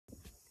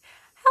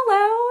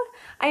Hello,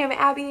 I am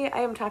Abby. I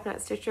am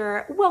TopKnot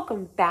Stitcher.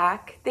 Welcome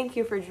back. Thank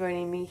you for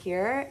joining me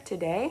here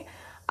today.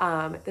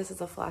 This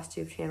is a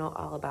Flosstube channel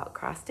all about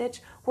cross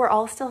stitch. We're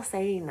all still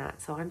saying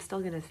that, so I'm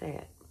still gonna say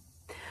it.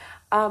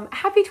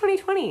 Happy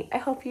 2020. I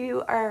hope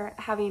you are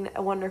having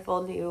a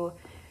wonderful new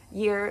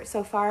year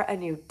so far, a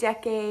new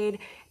decade.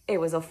 It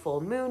was a full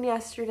moon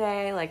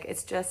yesterday. Like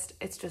it's just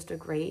a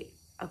great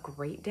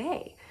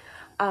day.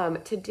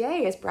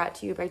 Today is brought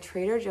to you by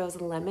Trader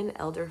Joe's Lemon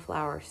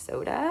Elderflower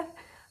Soda.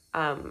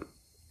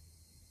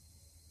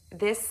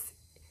 This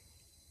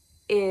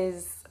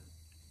is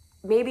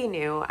maybe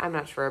new, I'm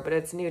not sure, but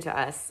it's new to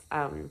us.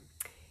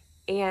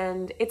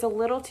 And it's a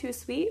little too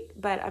sweet,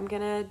 but I'm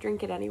gonna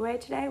drink it anyway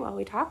today while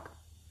we talk.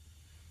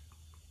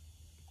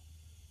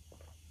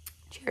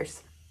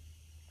 Cheers.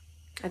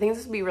 I think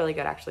this would be really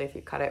good actually if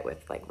you cut it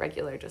with like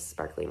regular, just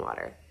sparkling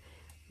water.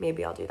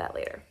 Maybe I'll do that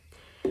later.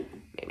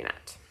 Maybe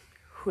not.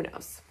 Who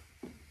knows?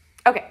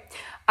 Okay,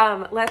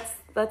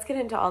 let's get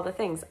into all the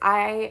things.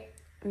 I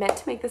meant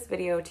to make this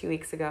video 2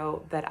 weeks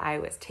ago, but I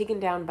was taken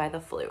down by the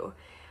flu.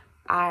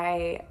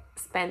 I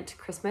spent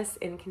Christmas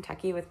in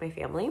Kentucky with my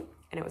family,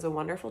 and it was a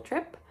wonderful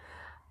trip.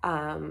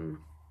 I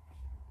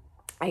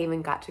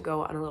even got to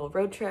go on a little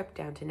road trip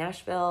down to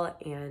Nashville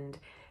and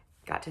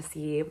got to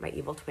see my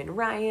evil twin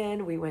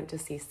Ryan. We went to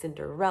see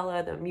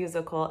Cinderella, the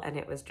musical, and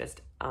it was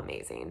just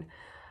amazing.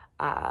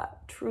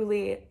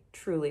 Truly,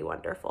 truly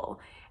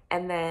wonderful.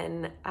 And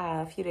then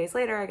a few days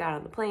later, I got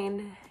on the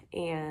plane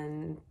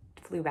and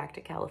flew back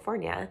to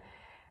California.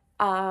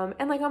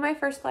 And like on my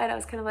first flight, I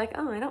was kind of like,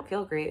 oh, I don't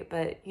feel great,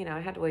 but you know,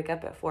 I had to wake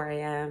up at 4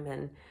 a.m.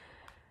 and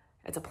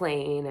it's a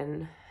plane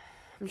and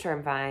I'm sure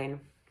I'm fine.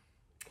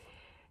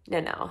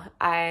 No.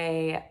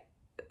 I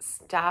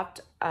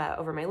stopped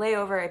over my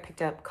layover. I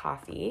picked up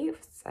coffee.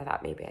 So I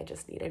thought maybe I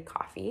just needed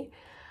coffee.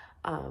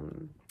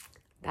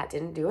 That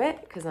didn't do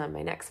it because on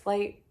my next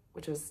flight,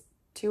 which was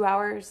 2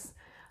 hours,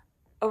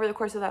 over the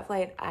course of that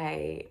flight,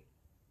 I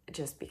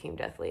just became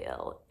deathly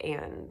ill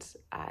and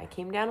I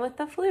came down with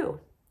the flu,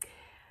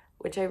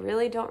 which I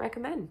really don't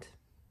recommend.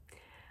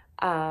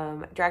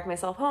 Dragged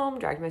myself home,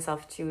 dragged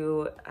myself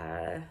to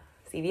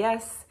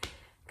CVS,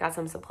 got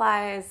some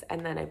supplies,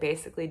 and then I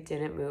basically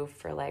didn't move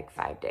for like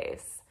 5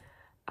 days.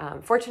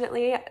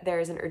 Fortunately,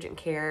 there's an urgent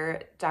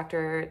care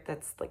doctor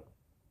that's like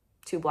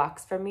 2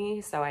 blocks from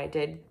me, so I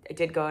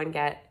did go and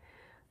get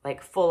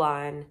like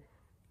full-on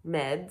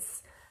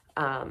meds.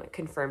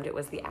 Confirmed it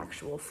was the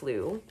actual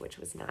flu, which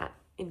was not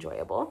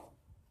enjoyable.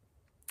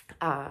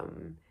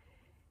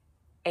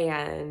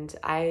 And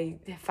I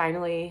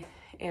finally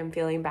am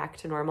feeling back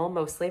to normal.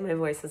 Mostly my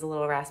voice is a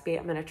little raspy.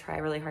 I'm going to try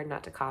really hard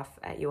not to cough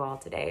at you all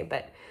today,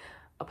 but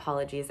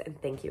apologies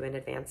and thank you in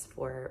advance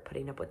for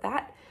putting up with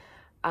that.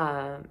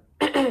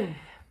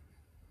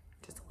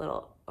 Just a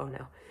little, oh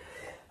no.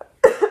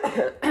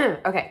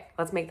 Okay,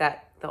 let's make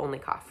that the only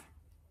cough.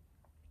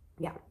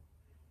 Yeah.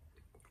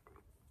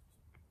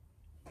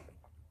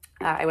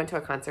 I went to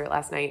a concert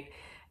last night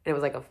and it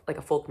was like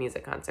a folk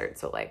music concert.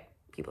 So like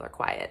people are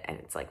quiet and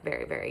it's like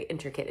very, very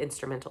intricate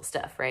instrumental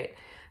stuff, right?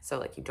 So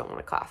like you don't want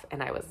to cough.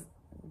 And I was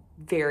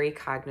very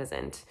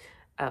cognizant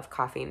of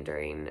coughing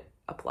during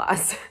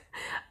applause.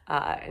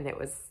 And it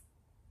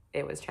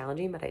was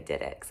challenging, but I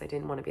did it because I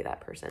didn't want to be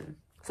that person.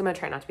 So I'm going to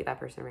try not to be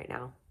that person right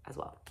now as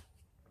well.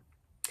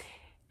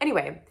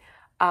 Anyway,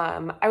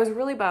 I was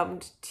really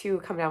bummed to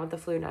come down with the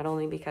flu, not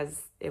only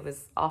because it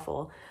was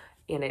awful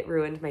and it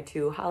ruined my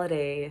 2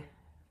 holiday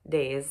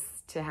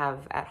days to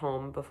have at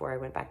home before I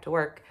went back to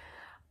work,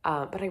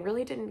 but I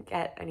really didn't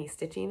get any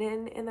stitching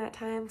in that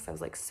time because I was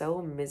like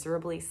so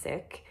miserably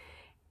sick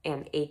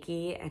and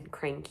achy and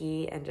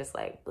cranky and just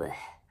like bleh,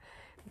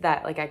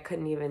 that like I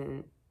couldn't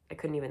even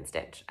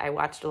stitch. I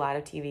watched a lot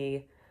of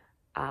TV,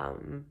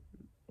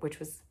 which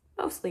was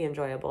mostly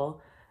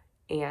enjoyable,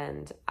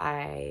 and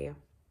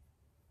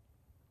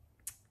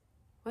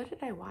what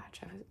did I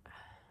watch?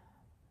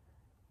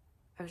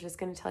 I was just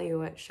going to tell you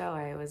what show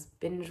I was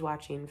binge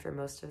watching for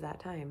most of that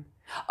time.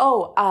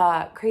 Oh,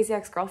 Crazy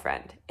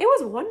Ex-Girlfriend. It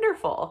was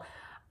wonderful.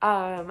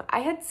 I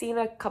had seen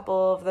a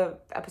couple of the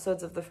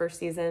episodes of the first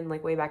season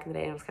like way back in the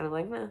day and I was kind of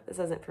like, nah, this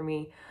isn't for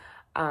me.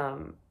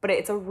 But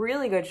it's a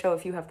really good show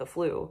if you have the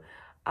flu.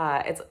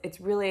 It's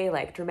really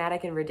like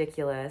dramatic and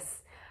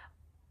ridiculous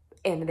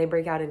and they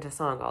break out into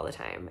song all the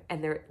time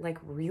and they're like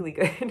really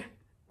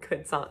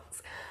good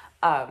songs.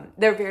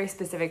 They're very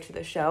specific to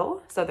the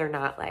show, so they're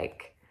not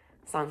like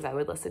songs I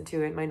would listen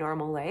to in my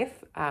normal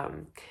life,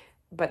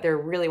 but they're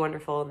really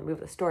wonderful and they move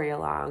the story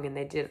along, and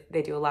they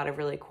do a lot of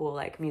really cool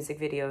like music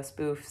video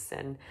spoofs,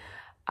 and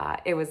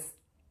it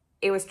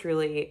was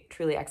truly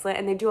excellent,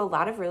 and they do a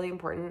lot of really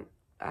important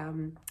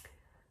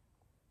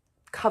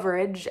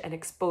coverage and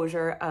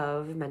exposure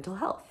of mental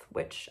health,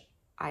 which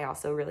I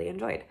also really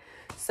enjoyed.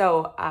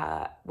 So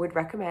would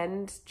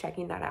recommend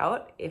checking that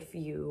out if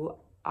you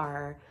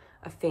are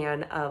a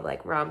fan of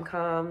like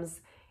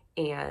rom-coms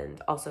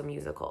and also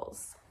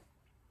musicals.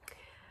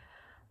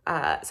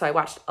 So I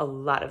watched a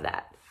lot of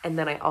that. And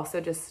then I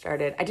also just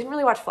started, I didn't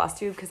really watch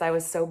Flosstube because I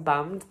was so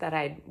bummed that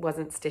I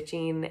wasn't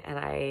stitching and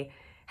I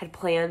had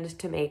planned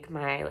to make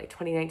my like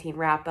 2019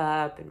 wrap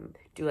up and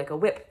do like a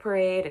whip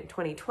parade and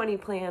 2020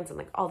 plans and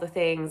like all the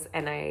things.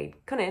 And I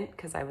couldn't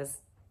because I was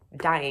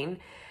dying.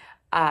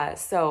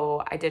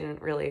 So I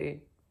didn't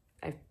really,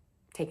 I've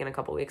taken a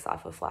couple weeks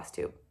off of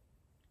Flosstube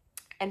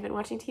and been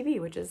watching TV,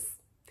 which is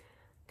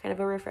kind of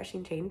a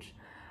refreshing change.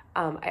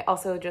 I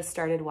also just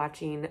started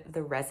watching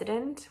The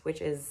Resident,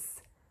 which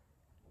is,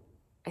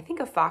 I think,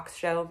 a Fox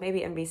show, maybe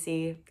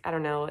NBC. I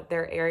don't know.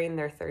 They're airing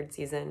their 3rd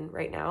season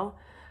right now.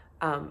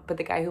 But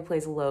the guy who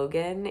plays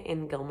Logan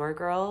in Gilmore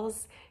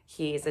Girls,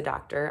 he's a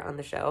doctor on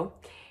the show.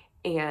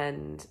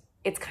 And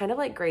it's kind of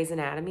like Grey's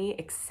Anatomy,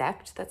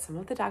 except that some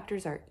of the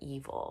doctors are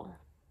evil.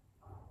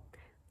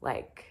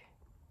 Like,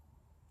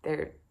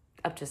 they're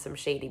up to some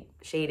shady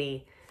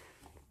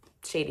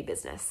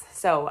business.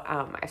 So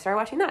I started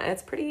watching that, and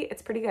it's pretty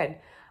good.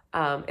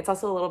 It's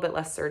also a little bit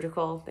less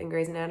surgical than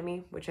Grey's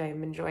Anatomy, which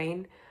I'm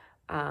enjoying.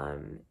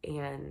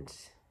 And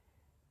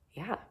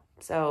yeah,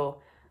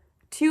 so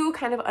 2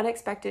 kind of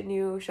unexpected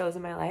new shows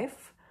in my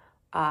life.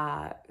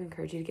 I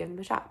encourage you to give them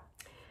a shot.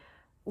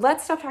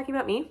 Let's stop talking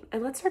about me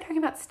and let's start talking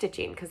about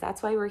stitching, because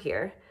that's why we're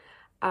here.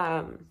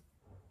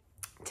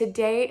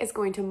 Today is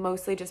going to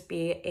mostly just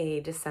be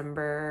a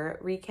December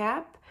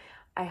recap.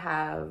 I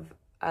have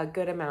a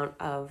good amount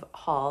of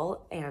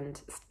haul and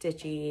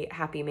stitchy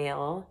happy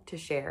mail to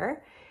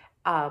share.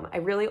 I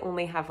really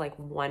only have like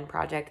one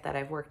project that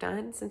I've worked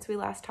on since we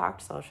last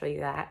talked, so I'll show you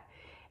that.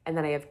 And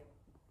then I have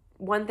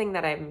one thing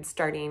that I'm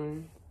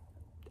starting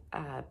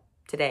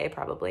today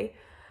probably,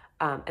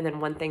 and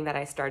then one thing that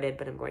I started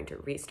but I'm going to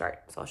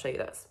restart, so I'll show you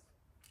those.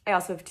 I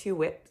also have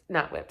 2 I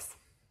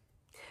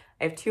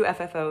have 2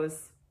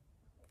 FFOs.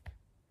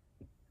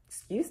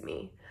 Excuse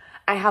me.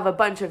 I have a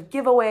bunch of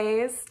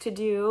giveaways to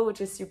do,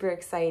 which is super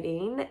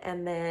exciting.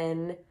 And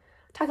then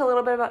talk a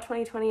little bit about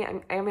 2020.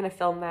 I am going to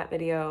film that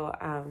video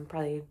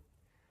probably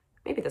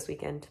maybe this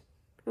weekend.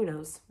 Who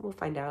knows? We'll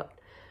find out.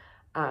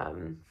 A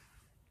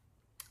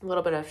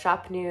little bit of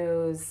shop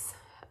news,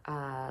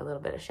 a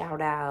little bit of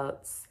shout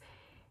outs,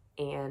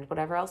 and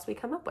whatever else we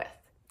come up with.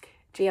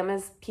 Jam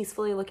is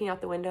peacefully looking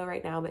out the window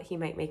right now, but he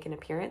might make an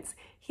appearance.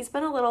 He's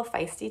been a little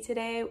feisty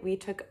today.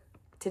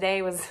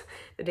 Today was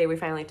the day we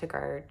finally took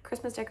our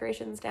Christmas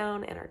decorations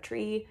down and our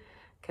tree,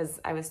 because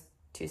I was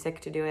too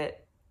sick to do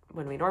it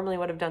when we normally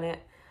would have done it.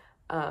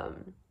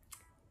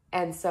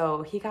 And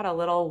so he got a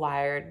little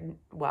wired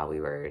while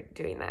we were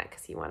doing that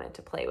because he wanted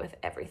to play with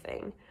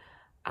everything.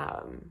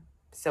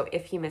 So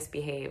if he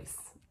misbehaves,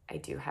 I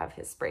do have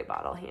his spray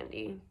bottle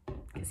handy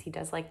because he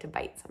does like to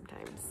bite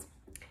sometimes.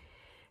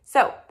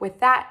 So with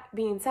that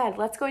being said,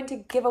 let's go into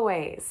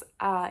giveaways.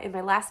 In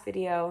my last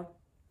video,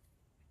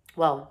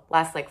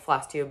 last like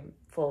Flosstube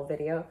full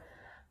video,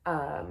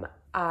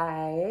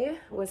 I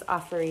was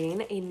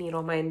offering a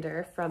needle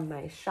minder from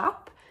my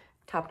shop,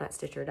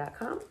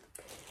 TopKnotStitcher.com.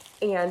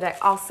 And I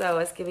also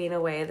was giving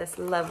away this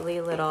lovely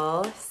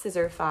little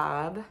scissor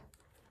fob.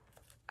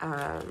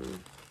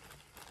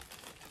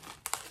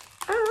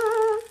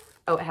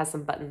 Oh, it has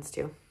some buttons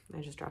too.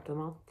 I just dropped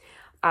them all.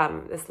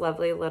 This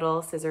lovely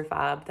little scissor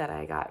fob that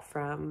I got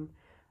from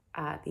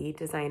the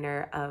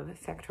designer of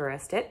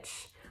Factura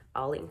Stitch.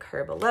 I'll link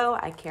her below.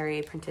 I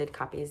carry printed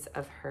copies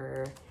of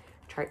her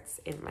charts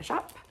in my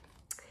shop.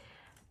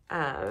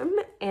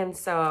 And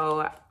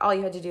so all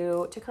you had to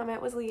do to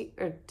comment was leave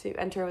a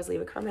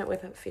comment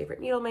with a favorite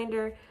needle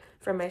minder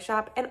from my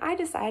shop. And I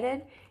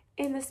decided,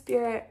 in the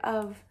spirit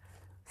of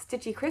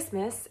Stitchy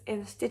Christmas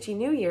and Stitchy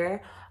New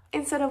Year,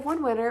 instead of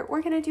 1 winner,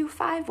 we're gonna do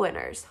 5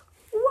 winners.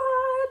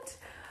 What?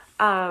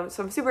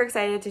 So I'm super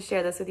excited to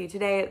share this with you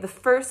today. The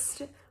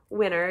first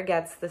winner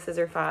gets the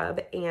scissor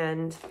fob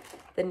and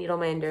the needle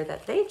minder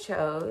that they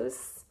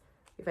chose.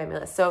 Find my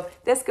list. So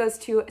this goes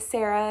to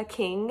Sarah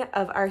King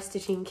of Our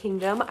Stitching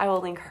Kingdom. I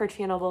will link her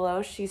channel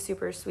below. She's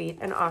super sweet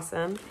and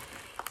awesome.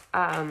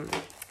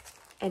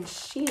 And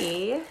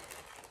she,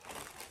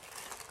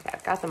 okay,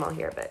 I've got them all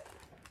here, but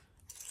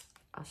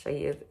I'll show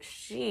you.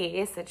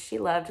 She said she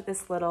loved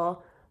this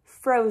little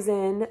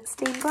frozen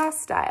stained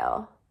glass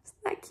style.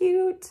 Isn't that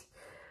cute?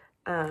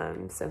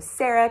 So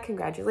Sarah,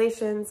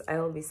 congratulations. I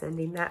will be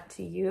sending that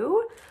to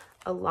you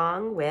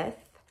along with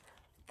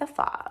the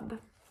fob.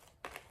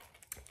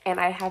 And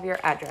I have your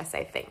address,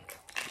 I think.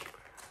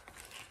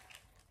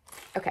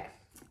 Okay,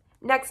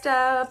 next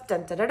up,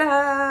 dun dun dun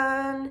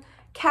dun,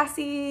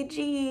 Cassie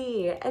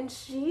G. And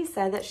she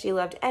said that she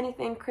loved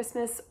anything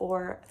Christmas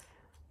or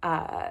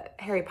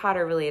Harry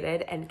Potter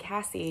related. And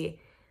Cassie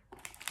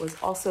was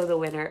also the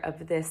winner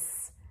of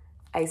this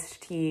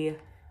iced tea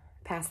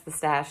Past the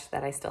Stash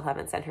that I still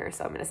haven't sent her,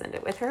 so I'm gonna send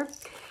it with her.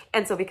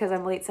 And so because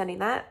I'm late sending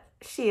that,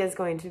 she is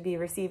going to be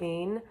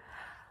receiving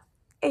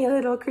a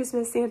little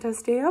Christmas Santa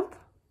stamp.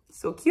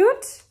 So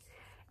cute.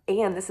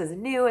 And this is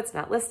new, it's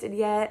not listed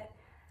yet.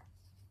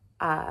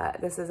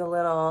 This is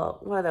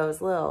one of those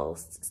little,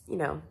 you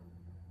know,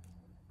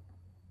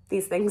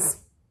 these things.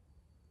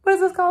 What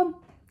is this called?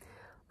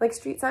 Like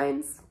street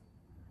signs?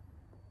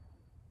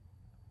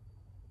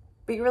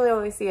 But you really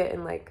only see it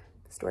in like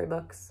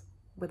storybooks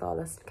with all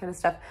this kind of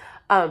stuff.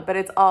 But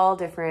it's all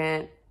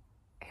different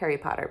Harry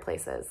Potter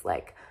places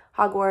like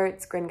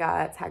Hogwarts,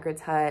 Gringotts,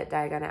 Hagrid's Hut,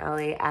 Diagon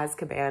Alley,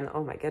 Azkaban,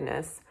 oh my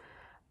goodness,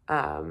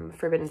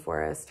 Forbidden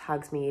Forest,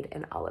 Hogsmeade,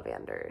 and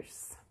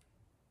Ollivanders.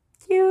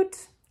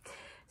 Cute.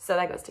 So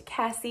that goes to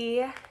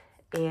Cassie.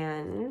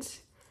 And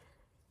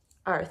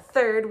our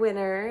third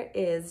winner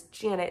is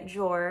Janet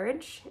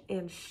George,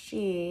 and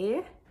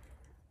she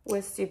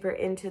was super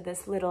into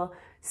this little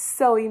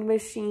sewing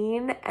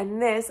machine.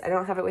 And this, I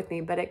don't have it with me,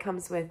 but it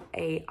comes with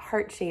a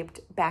heart-shaped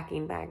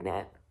backing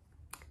magnet.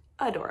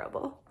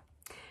 Adorable.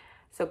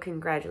 So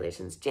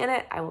congratulations,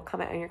 Janet. I will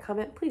comment on your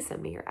comment. Please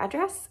send me your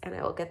address and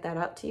I will get that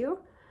out to you.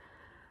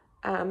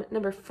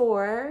 Number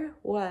 4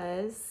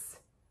 was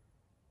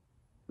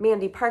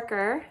Mandy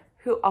Parker,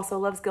 who also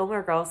loves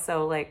Gilmore Girls.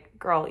 So like,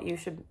 girl, you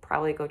should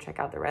probably go check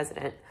out The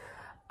Resident.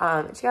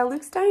 She got a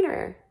Luke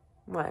Steiner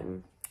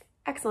one.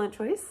 Excellent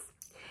choice.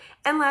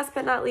 And last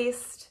but not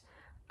least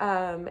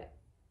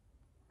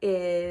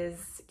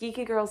is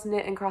Geeky Girls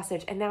Knit and Cross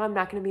Stitch. And now I'm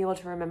not going to be able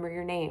to remember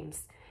your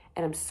names.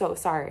 And I'm so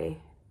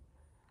sorry.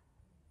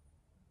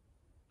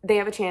 They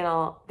have a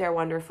channel. They're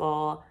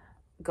wonderful.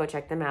 Go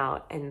check them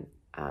out. And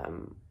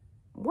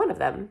one of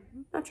them,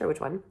 not sure which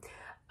one,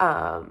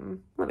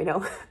 let me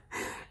know,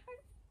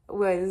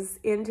 was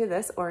into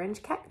this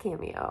orange cat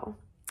cameo.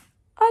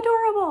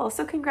 Adorable.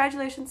 So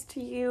congratulations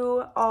to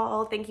you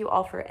all. Thank you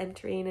all for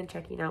entering and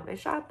checking out my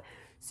shop.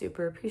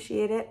 Super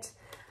appreciate it.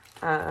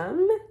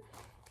 And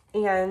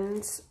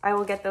I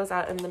will get those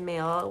out in the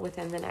mail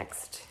within the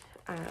next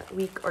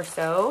week or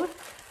so.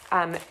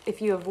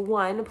 If you have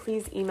won,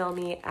 please email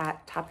me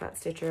at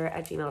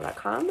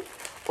topknotstitcher@gmail.com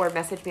or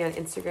message me on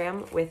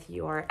Instagram with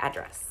your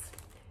address,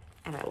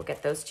 and I will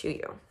get those to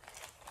you.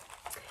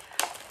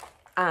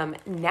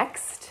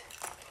 Next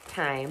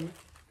time,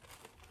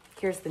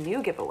 here's the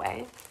new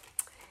giveaway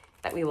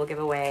that we will give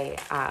away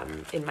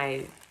in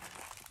my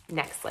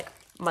next like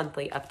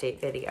monthly update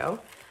video.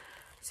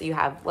 So you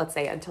have, let's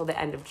say, until the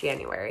end of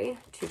January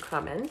to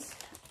comment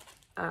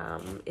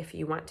if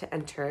you want to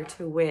enter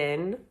to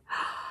win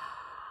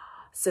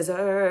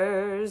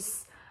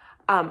scissors.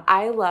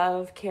 I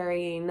love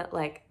carrying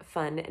like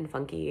fun and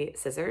funky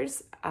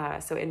scissors.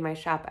 So in my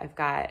shop, I've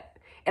got,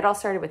 it all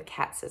started with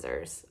cat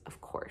scissors, of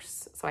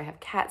course. So I have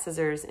cat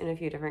scissors in a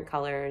few different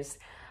colors.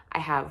 I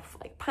have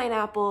like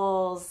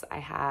pineapples, I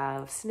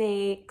have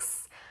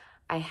snakes,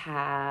 I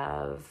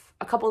have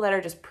a couple that are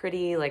just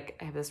pretty, like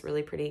I have this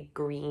really pretty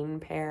green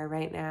pair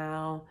right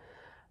now.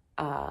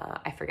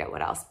 I forget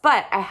what else,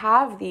 but I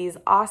have these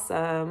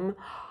awesome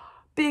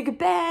Big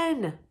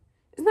Ben.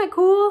 Isn't that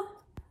cool?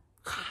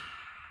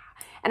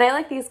 And I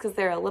like these because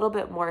they're a little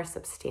bit more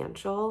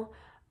substantial.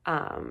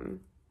 Could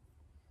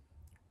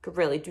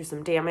really do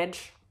some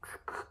damage.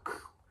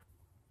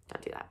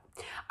 Don't do that.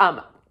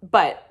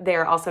 But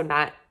they're also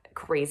not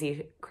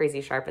crazy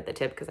sharp at the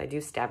tip because I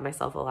do stab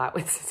myself a lot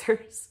with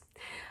scissors.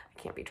 I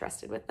can't be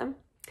trusted with them.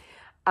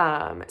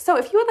 So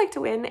if you would like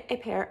to win a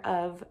pair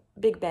of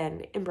Big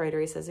Ben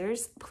embroidery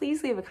scissors,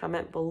 please leave a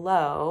comment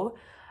below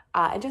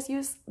and just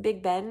use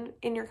Big Ben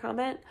in your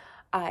comment.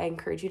 I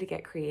encourage you to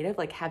get creative.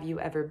 Like, have you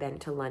ever been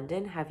to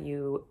London? Have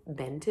you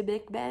been to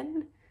Big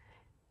Ben?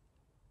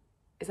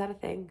 Is that a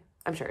thing?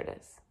 I'm sure it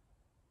is.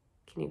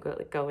 Can you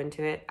go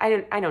into it?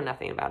 I know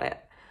nothing about it.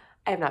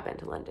 I have not been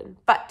to London,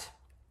 but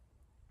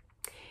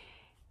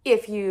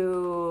if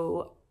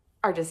you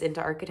are just into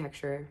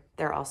architecture,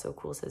 they're also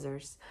cool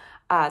scissors.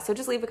 So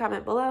just leave a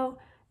comment below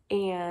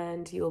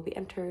and you will be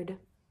entered.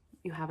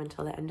 You have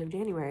until the end of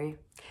January.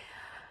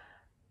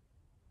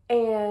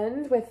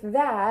 And with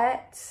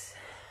that,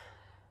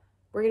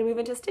 we're going to move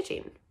into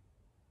stitching.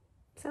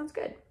 Sounds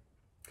good.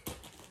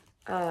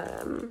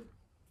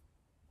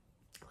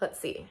 Let's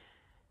see.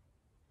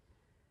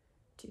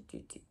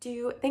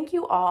 Thank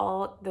you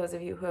all, those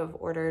of you who have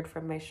ordered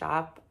from my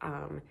shop.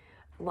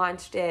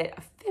 Launched it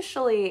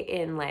officially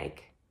in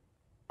like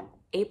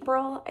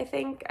April, I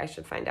think. I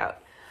should find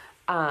out.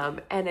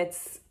 And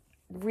it's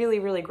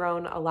really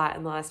grown a lot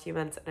in the last few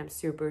months, and I'm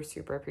super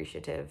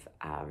appreciative.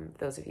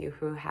 Those of you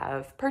who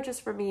have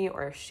purchased from me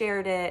or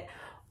shared it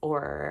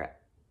or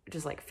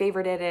just like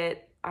favorited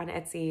it on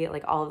Etsy,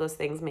 like all of those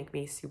things make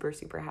me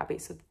super happy.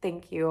 So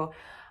thank you.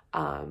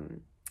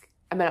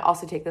 I'm going to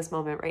also take this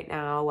moment right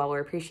now while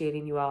we're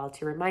appreciating you all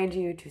to remind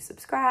you to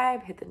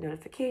subscribe, hit the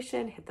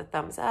notification, hit the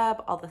thumbs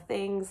up, all the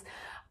things.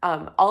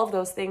 All of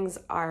those things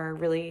are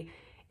really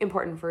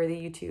important for the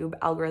YouTube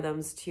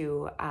algorithms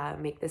to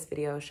make this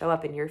video show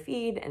up in your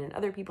feed and in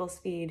other people's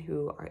feed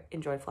who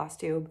enjoy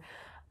Flosstube,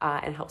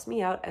 and helps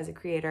me out as a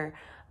creator.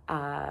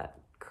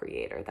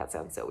 That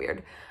sounds so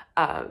weird.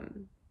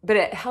 But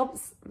it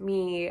helps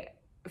me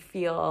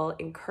feel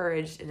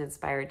encouraged and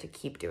inspired to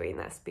keep doing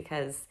this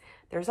because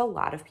there's a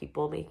lot of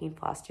people making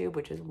Flosstube,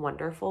 which is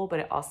wonderful, but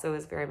it also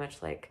is very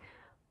much like,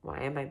 why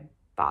am I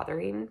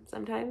bothering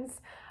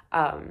sometimes?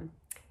 And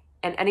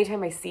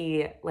anytime I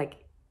see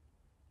like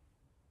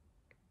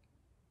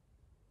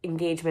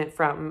engagement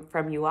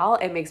from you all,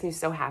 it makes me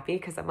so happy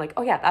because I'm like,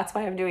 oh yeah, that's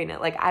why I'm doing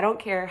it. Like, I don't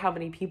care how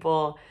many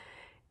people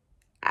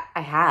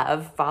I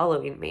have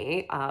following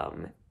me.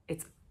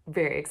 It's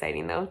very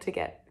exciting though to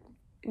get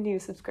new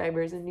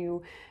subscribers and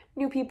new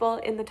people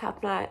in the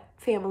TopKnot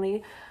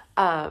family.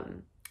 But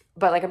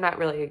like, I'm not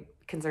really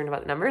concerned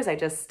about the numbers.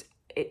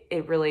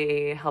 It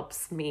really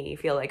helps me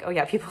feel like, oh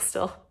yeah, people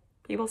still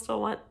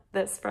want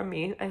this from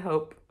me, I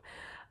hope.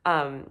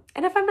 And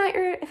if I'm not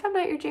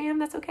your jam,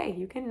 that's okay.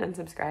 You can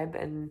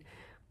unsubscribe and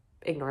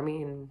ignore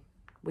me and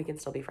we can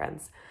still be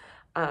friends.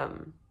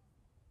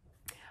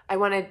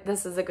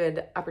 This is a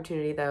good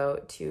opportunity though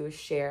to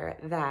share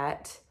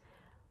that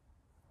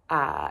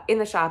in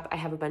the shop, I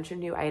have a bunch of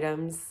new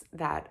items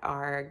that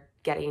are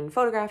getting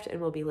photographed and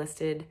will be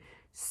listed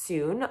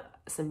soon.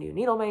 Some new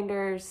needle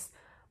minders,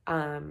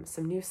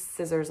 some new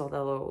scissors,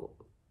 although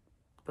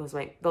those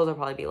will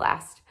probably be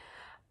last.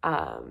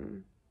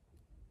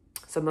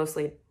 So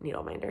mostly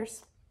needle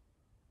minders.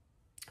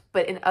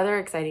 But in other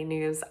exciting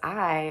news,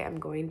 I am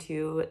going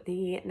to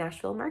the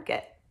Nashville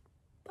market.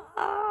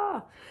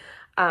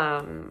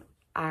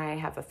 I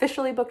have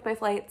officially booked my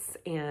flights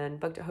and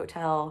booked a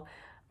hotel.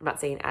 I'm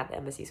not saying at the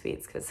Embassy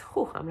Suites because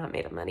I'm not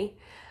made of money.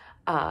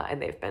 And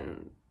they've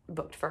been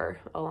booked for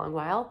a long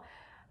while.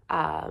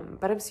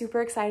 But I'm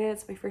super excited.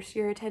 It's my first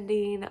year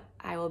attending.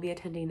 I will be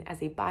attending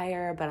as a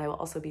buyer, but I will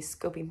also be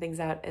scoping things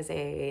out as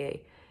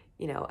a,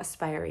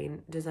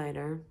 aspiring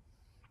designer.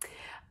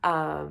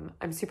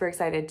 I'm super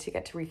excited to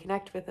get to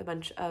reconnect with a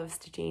bunch of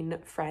stitching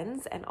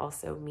friends and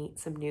also meet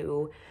some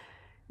new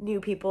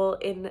people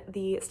in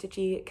the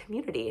stitchy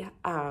community.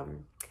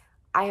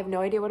 I have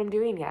no idea what I'm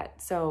doing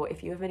yet. So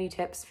if you have any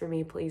tips for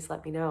me, please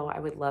let me know. I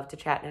would love to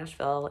chat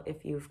Nashville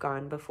if you've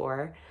gone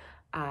before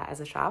as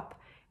a shop,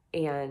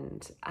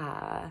 and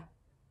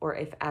or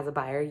if as a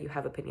buyer you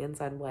have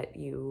opinions on what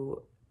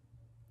you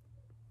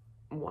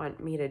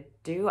want me to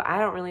do. I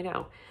don't really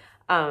know.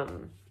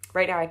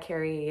 Right now I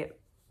carry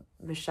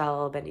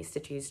Michelle Bendy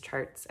Stitchy's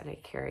charts, and I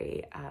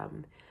carry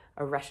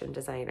a Russian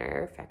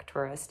designer,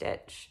 Factura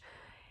Stitch.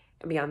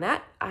 And beyond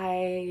that,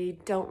 I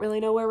don't really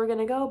know where we're going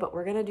to go, but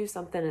we're going to do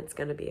something. It's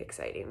going to be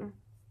exciting.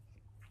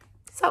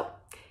 So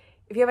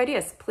if you have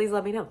ideas, please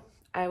let me know.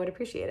 I would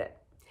appreciate it.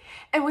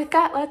 And with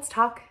that, let's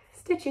talk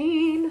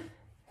stitching.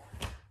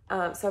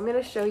 So I'm going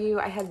to show you,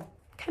 I had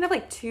kind of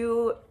like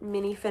 2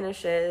 mini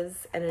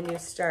finishes and a new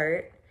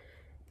start.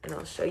 And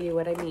I'll show you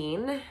what I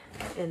mean.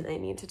 And I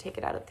need to take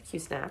it out of the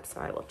Q-snap, so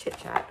I will chit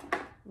chat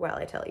while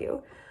I tell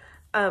you.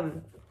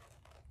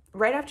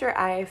 Right after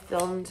I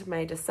filmed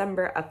my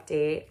December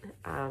update,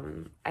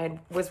 I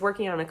was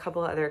working on a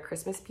couple other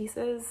Christmas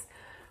pieces,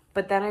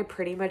 but then I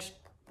pretty much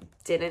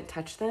didn't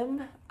touch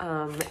them.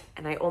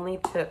 And I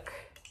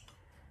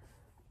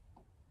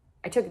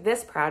took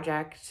this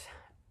project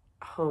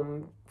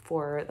home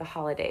for the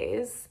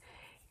holidays,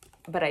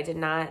 but I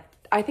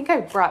think I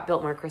brought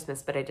Built More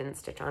Christmas, but I didn't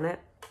stitch on it.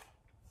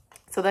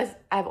 So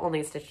I've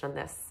only stitched on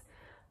this.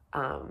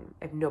 I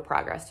have no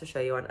progress to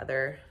show you on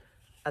other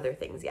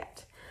things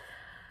yet.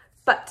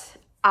 But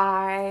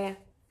I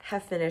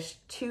have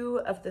finished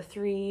 2 of the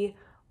 3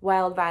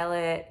 Wild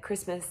Violet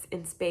Christmas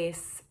in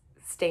Space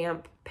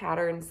stamp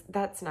patterns.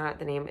 That's not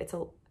the name.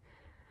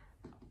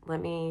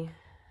 Let me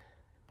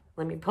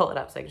pull it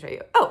up so I can show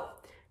you. Oh,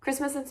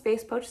 Christmas in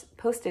Space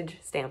postage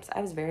stamps. I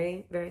was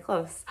very, very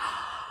close.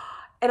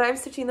 And I'm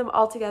stitching them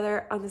all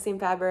together on the same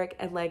fabric,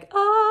 and like,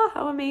 oh,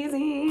 how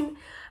amazing.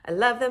 I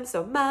love them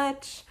so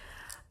much.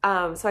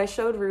 So I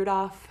showed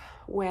Rudolph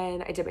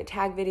when I did my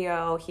tag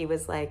video. He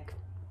was like,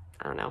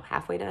 I don't know,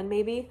 halfway done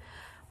maybe.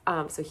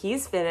 So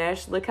he's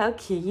finished. Look how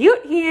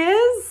cute he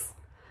is.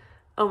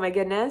 Oh my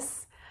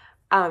goodness.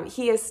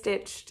 He is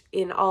stitched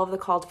in all of the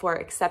called for,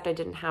 except I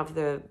didn't have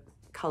the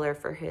color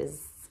for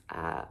his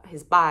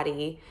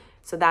body.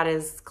 So that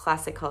is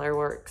Classic Color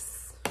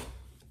Works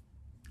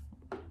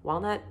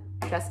Walnut,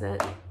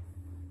 Chestnut,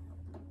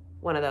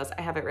 one of those.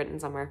 I have it written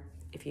somewhere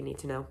if you need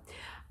to know.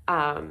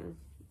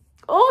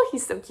 Oh,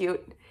 he's so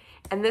cute.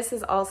 And this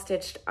is all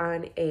stitched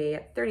on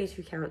a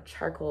 32 count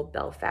charcoal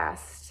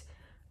Belfast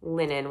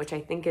linen, which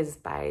I think is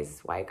by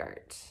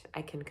Zweigart.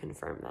 I can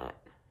confirm that.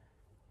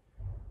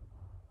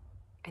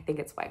 I think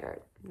it's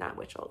Zweigart, not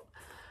Witchell.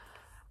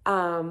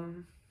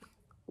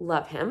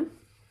 Love him.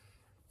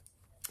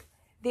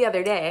 The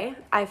other day,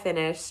 I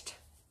finished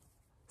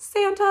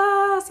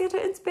Santa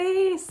in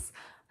Space.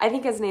 I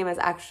think his name is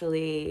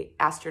actually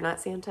Astronaut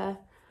Santa.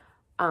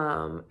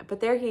 But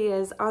there he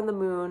is on the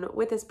moon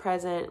with his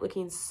present,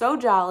 looking so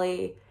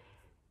jolly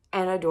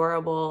and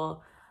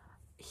adorable.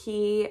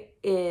 He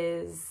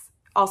is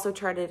also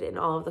charted in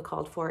all of the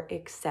called for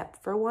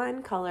except for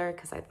one color,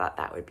 because I thought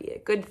that would be a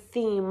good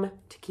theme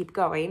to keep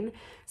going.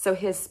 So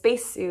his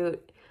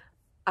spacesuit,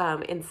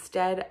 it's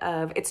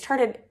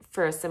charted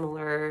for a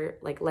similar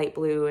like light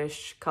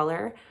bluish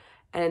color,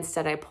 and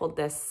instead I pulled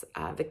this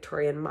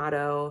Victorian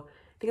motto.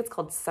 I think it's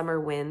called Summer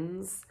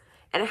Winds.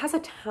 And it has a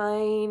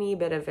tiny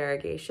bit of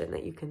variegation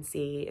that you can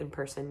see in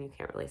person. You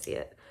can't really see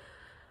it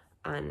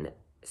on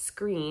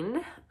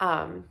screen.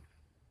 But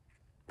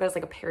it's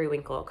like a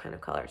periwinkle kind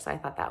of color. So I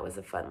thought that was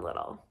a fun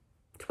little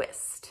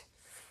twist.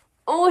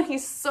 Oh,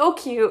 he's so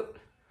cute.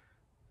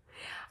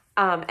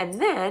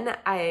 And then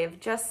I've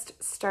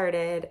just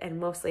started, and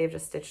mostly I've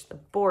just stitched the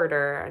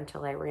border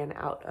until I ran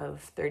out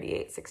of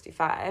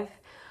 38.65.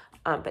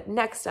 But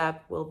next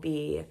up will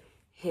be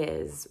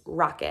his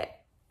rocket,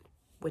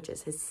 which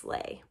is his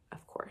sleigh,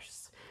 of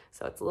course.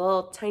 So it's a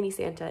little tiny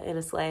Santa in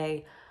a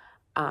sleigh.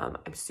 I'm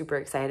super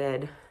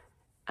excited.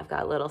 I've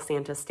got a little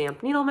Santa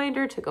stamped needle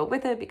minder to go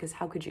with it because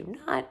how could you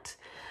not?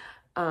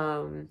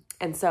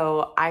 And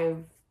so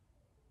I'm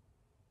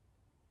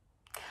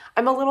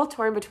a little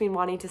torn between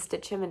wanting to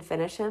stitch him and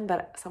finish him,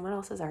 but someone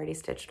else has already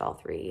stitched all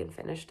three and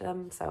finished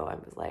them. So I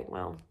was like,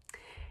 well,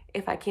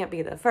 if I can't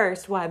be the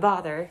first, why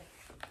bother?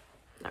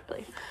 Not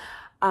really.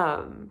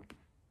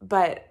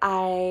 But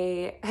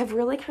I have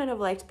really kind of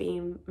liked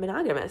being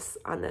monogamous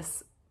on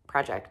this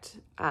project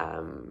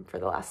for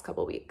the last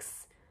couple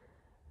weeks.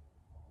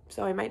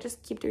 So I might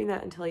just keep doing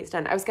that until he's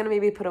done. I was going to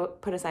maybe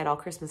put aside all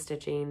Christmas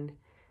stitching,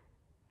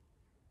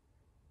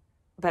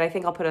 but I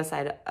think I'll put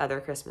aside other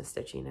Christmas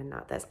stitching and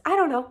not this. I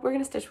don't know. We're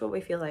going to stitch what we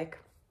feel like.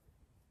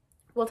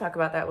 We'll talk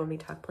about that when we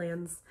talk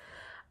plans.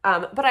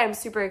 But I'm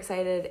super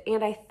excited,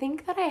 and I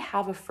think that I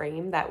have a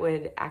frame that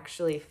would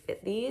actually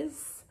fit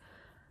these.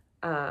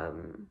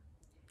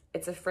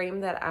 It's a frame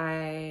that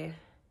I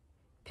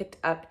picked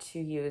up to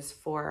use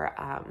for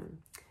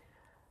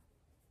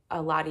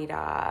a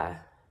la-di-da.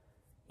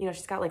 You know,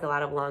 she's got like a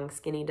lot of long,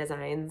 skinny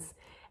designs,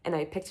 and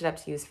I picked it up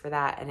to use for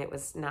that, and it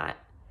was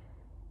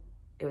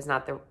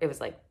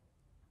like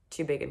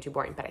too big and too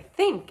boring, but I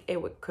think it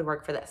could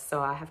work for this.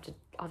 So I'll have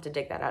to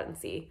dig that out and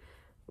see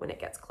when it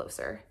gets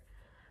closer.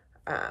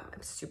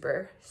 I'm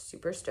super,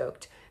 super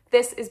stoked.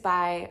 This is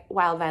by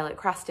Wild Violet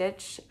Cross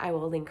Stitch. I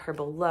will link her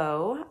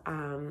below.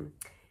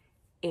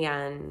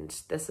 And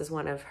this is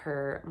one of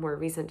her more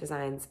recent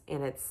designs,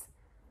 and it's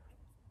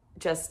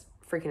just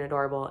freaking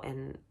adorable,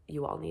 and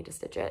you all need to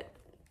stitch it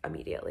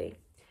immediately.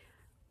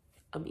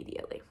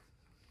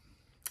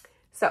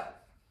 So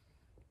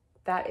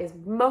that is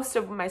most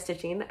of my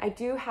stitching. I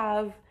do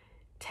have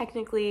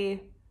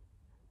technically,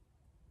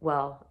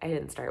 well, I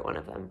didn't start one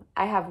of them.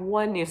 I have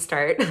one new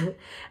start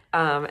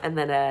and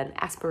then an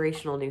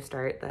aspirational new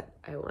start that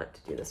I want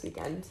to do this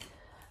weekend.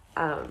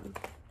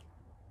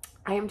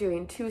 I am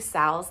doing 2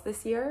 Sals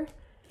this year,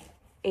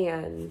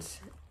 and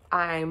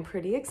I'm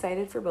pretty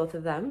excited for both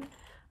of them,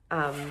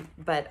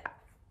 but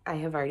I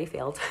have already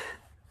failed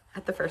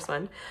at the first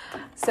one.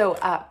 So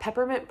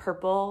Peppermint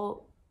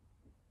Purple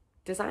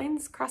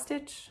Designs cross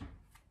stitch,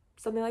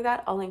 something like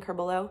that. I'll link her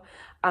below.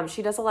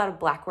 She does a lot of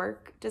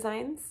blackwork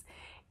designs,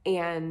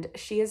 and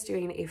she is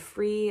doing a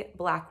free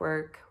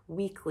blackwork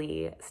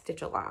weekly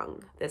stitch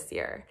along this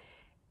year,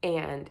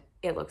 and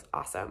it looks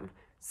awesome.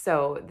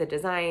 So the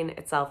design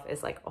itself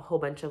is like a whole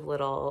bunch of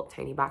little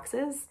tiny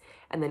boxes,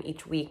 and then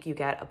each week you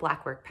get a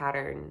blackwork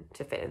pattern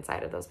to fit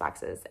inside of those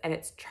boxes, and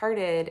it's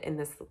charted in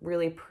this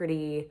really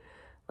pretty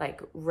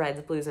like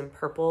reds, blues, and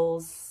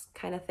purples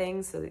kind of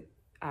thing. So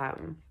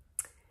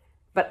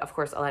but of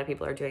course, a lot of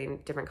people are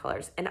doing different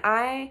colors. And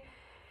I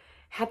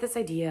had this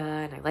idea,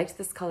 and I liked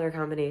this color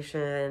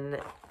combination,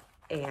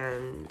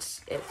 and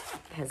it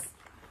has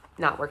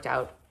not worked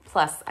out.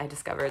 Plus, I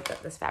discovered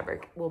that this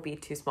fabric will be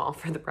too small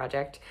for the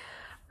project.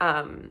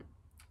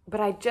 But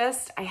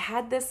I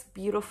had this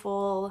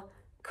beautiful,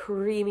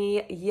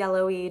 creamy,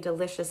 yellowy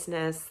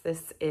deliciousness.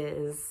 This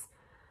is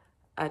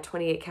a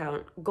 28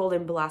 count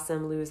Golden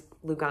Blossom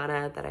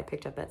Lugana that I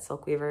picked up at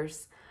Silk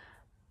Weavers.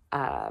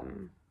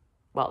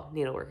 Well,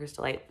 Needleworker's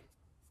Delight.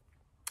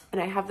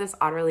 And I have this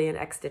Otterly and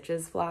X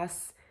Stitches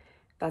floss.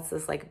 That's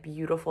this like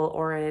beautiful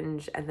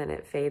orange, and then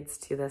it fades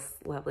to this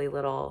lovely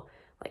little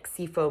like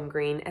seafoam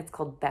green. It's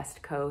called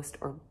Best Coast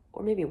or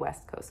maybe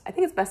West Coast. I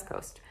think it's Best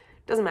Coast.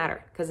 Doesn't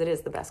matter because it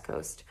is the Best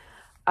Coast.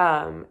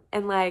 And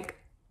like,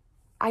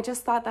 I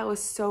just thought that was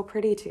so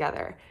pretty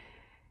together.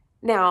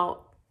 Now,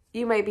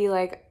 you might be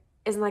like,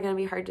 isn't that going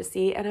to be hard to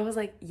see? And I was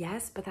like,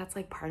 yes, but that's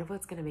like part of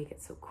what's going to make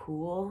it so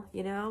cool,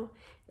 you know?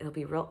 It'll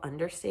be real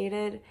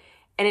understated.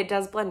 And it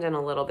does blend in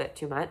a little bit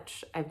too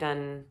much. I've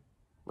done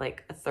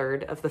like a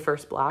third of the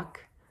first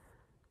block.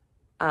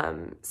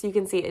 So you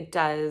can see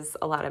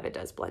a lot of it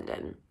does blend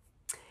in.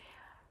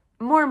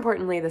 More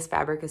importantly, this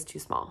fabric is too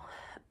small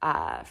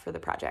for the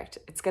project.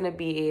 It's going to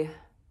be,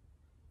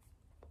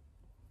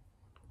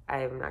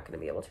 I'm not going to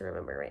be able to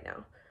remember right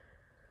now.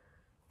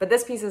 But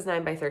this piece is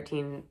 9 by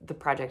 13. The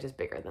project is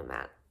bigger than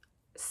that.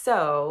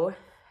 So,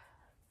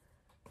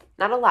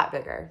 not a lot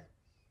bigger,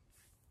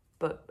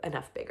 but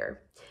enough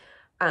bigger.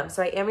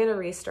 So I am going to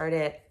restart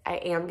it. I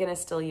am going to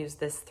still use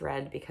this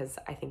thread because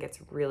I think it's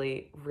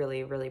really,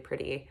 really, really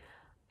pretty.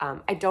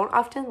 I don't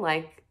often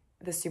like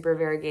the super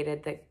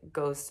variegated that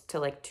goes to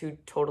like 2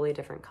 totally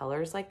different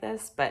colors like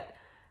this, but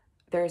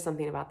there is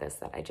something about this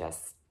that I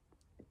just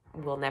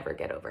will never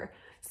get over.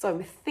 So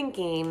I'm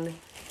thinking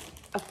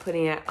of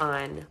putting it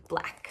on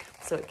black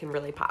so it can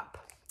really pop.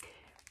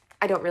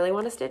 I don't really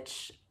want to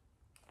stitch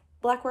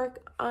black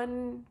work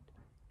on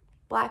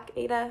black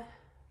Aida,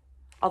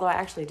 although I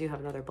actually do have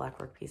another black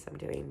work piece I'm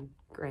doing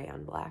gray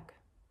on black,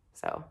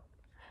 so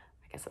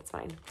I guess that's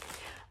fine.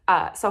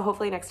 So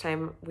hopefully next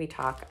time we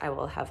talk, I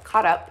will have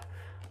caught up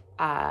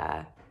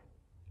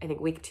I think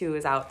week 2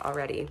 is out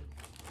already.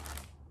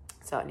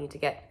 So I need to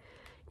get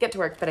to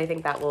work, but I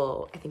think that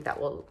will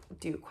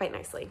do quite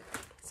nicely.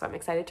 So I'm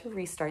excited to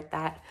restart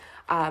that.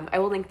 I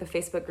will link the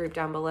Facebook group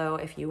down below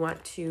if you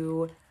want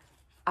to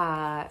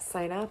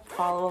sign up,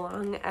 follow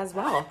along as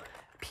well.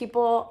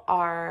 People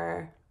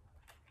are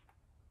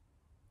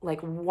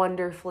like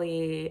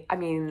wonderfully, I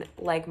mean,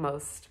 like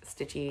most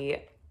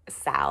Stitchy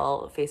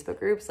Sal Facebook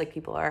groups, like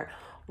people are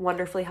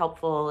wonderfully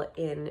helpful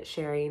in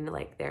sharing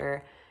like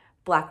their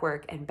black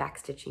work and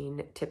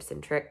backstitching tips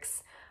and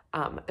tricks.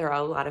 There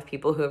are a lot of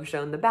people who have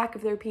shown the back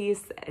of their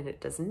piece and it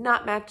does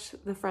not match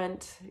the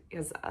front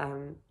because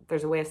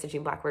there's a way of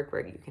stitching black work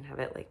where you can have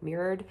it like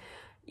mirrored.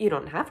 You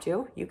don't have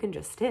to, you can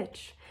just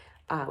stitch,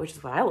 which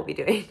is what I will be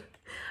doing.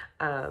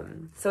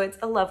 So it's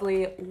a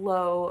lovely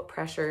low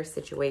pressure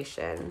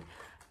situation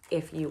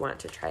if you want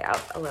to try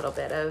out a little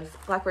bit of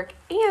black work.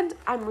 And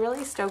I'm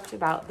really stoked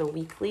about the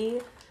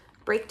weekly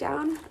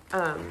breakdown.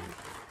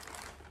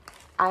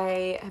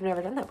 I have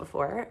never done that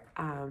before.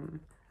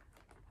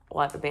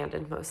 Well, I've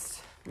abandoned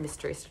most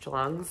mystery stitch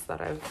alongs that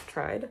I've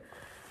tried.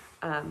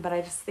 But I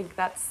just think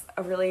it's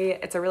a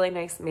really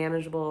nice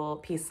manageable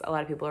piece. A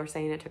lot of people are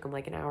saying it took them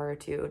like an hour or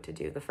two to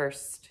do the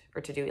first,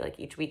 or to do like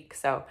each week.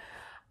 So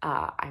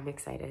I'm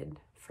excited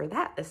for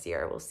that this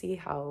year. We'll see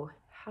how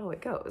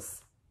it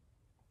goes.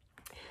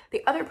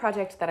 The other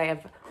project that I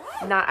have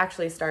not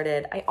actually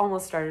started, I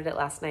almost started it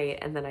last night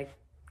and then I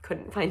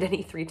couldn't find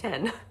any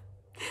 310.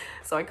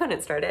 So I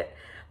couldn't start it.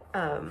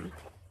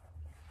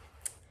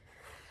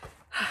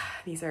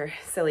 These are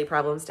silly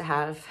problems to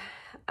have.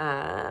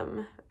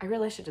 I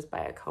really should just buy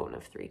a cone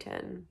of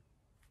 310.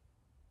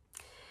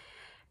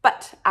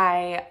 But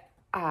I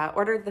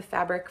ordered the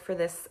fabric for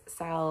this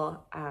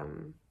Sal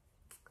on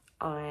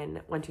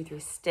 123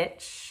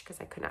 Stitch because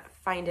I could not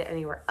find it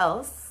anywhere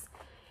else.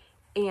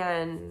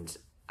 And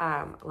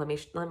let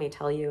me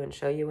tell you and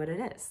show you what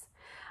it is.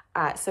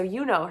 So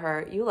you know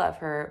her, you love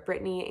her,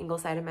 Brittany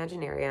Ingleside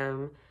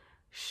Imaginarium.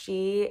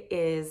 She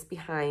is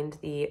behind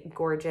the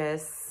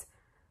gorgeous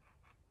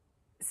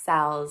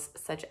Sals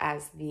such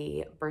as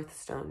the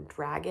Birthstone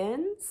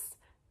Dragons.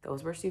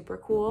 Those were super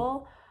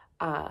cool.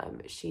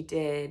 She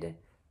did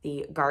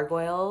the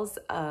Gargoyles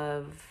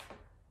of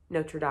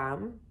Notre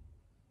Dame.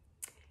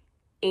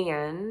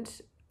 And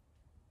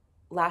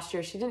last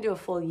year, she didn't do a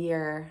full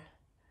year,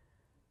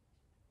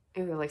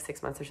 it was like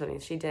 6 months or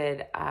something. She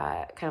did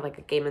kind of like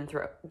a Game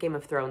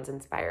of Thrones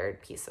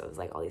inspired piece. So it was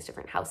like all these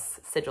different house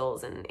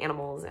sigils and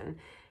animals, and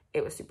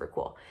it was super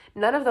cool.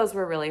 None of those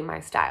were really my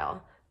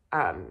style.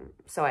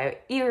 So I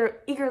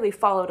eagerly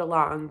followed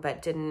along,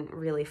 but didn't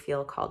really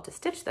feel called to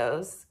stitch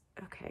those.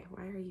 Okay,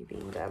 why are you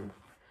being dumb?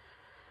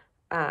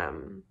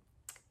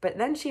 But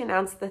then she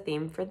announced the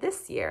theme for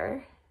this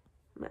year.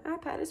 My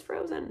iPad is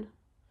frozen.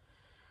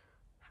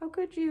 How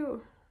could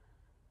you?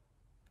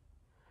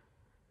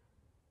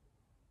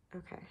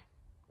 Okay,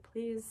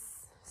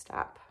 please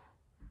stop.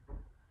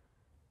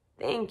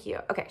 Thank you.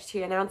 Okay,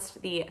 she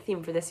announced the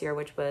theme for this year,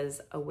 which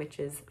was A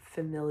Witch's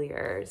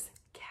Familiars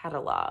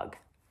Catalogue.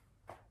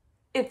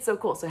 It's so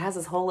cool. So it has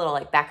this whole little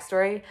like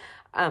backstory.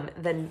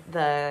 Then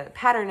the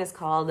pattern is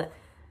called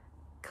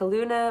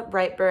Kaluna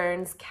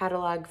Brightburn's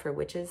Catalogue for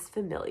Witches'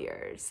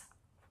 Familiars.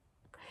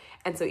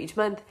 And so each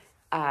month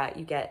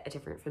you get a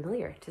different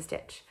familiar to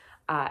stitch.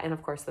 And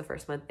of course the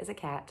first month is a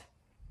cat.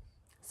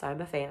 So I'm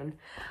a fan.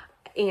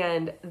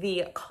 And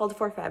the called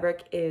for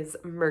fabric is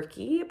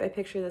Murky by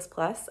Picture This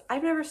Plus.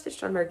 I've never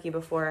stitched on Murky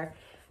before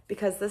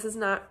because this is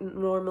not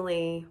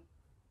normally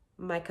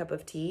my cup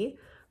of tea,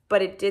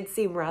 but it did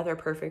seem rather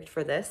perfect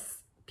for this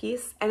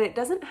piece. And it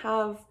doesn't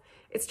have,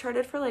 it's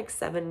charted for like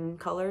 7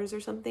 colors or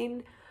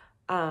something,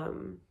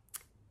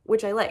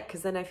 which I like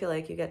because then I feel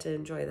like you get to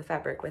enjoy the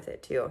fabric with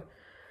it too.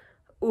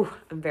 Ooh,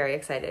 I'm very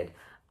excited.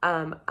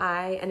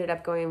 I ended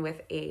up going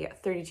with a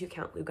 32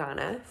 count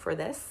Lugana for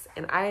this,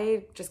 and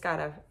I just got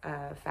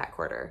a fat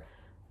quarter,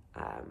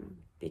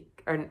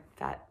 or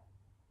fat,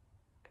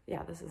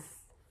 yeah, this is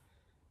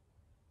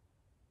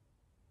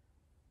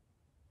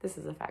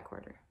a fat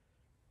quarter.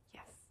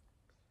 Yes.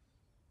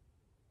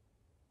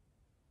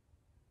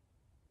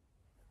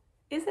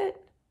 Is it?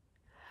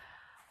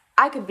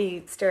 I could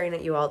be staring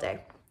at you all day.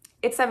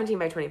 It's 17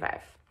 by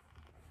 25.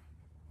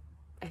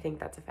 I think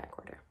that's a fat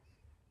quarter.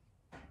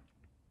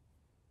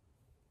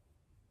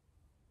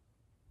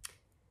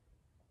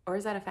 Or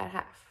is that a fat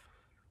half?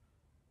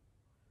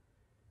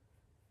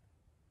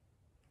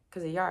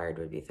 Because a yard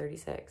would be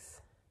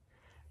 36.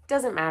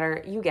 Doesn't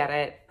matter. You get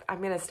it. I'm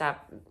going to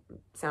stop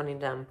sounding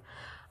dumb.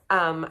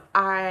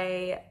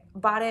 I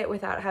bought it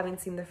without having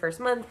seen the first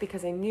month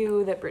because I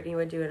knew that Brittany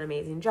would do an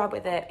amazing job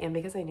with it, and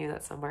because I knew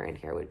that somewhere in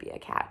here would be a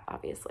cat,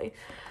 obviously.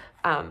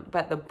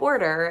 But the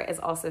border is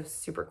also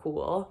super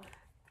cool.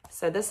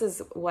 So this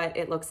is what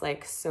it looks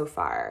like so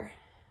far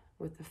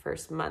with the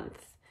first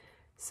month.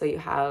 So you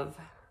have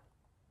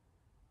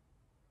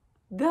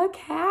the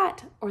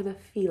cat, or the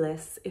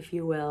Felis, if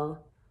you will.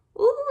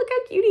 Ooh, look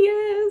how cute he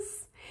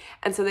is.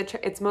 And so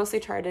it's mostly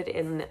charted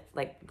in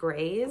like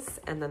grays,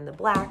 and then the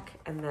black,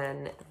 and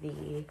then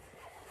the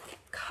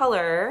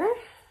color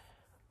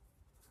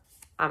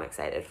I'm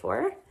excited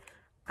for.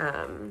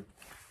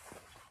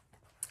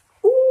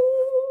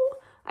 Ooh,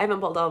 I haven't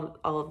pulled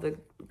all of the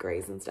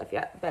grays and stuff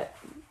yet, but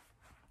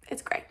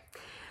it's gray.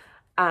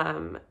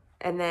 And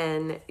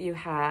then you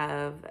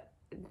have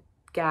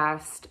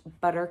Gassed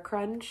Butter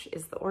Crunch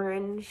is the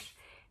orange,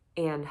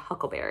 and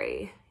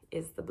Huckleberry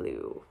is the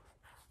blue,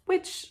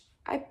 which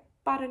I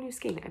bought a new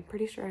skein. I'm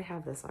pretty sure I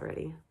have this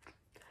already.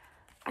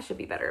 I should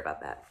be better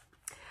about that.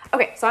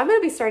 Okay, so I'm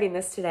going to be starting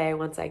this today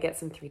once I get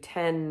some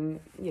 310,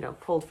 you know,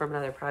 pulled from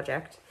another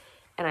project,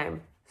 and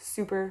I'm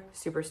super,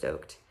 super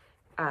stoked.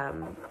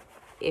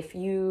 If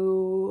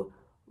you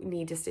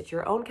need to stitch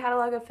your own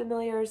catalog of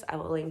familiars, I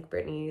will link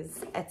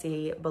Brittany's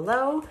Etsy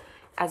below,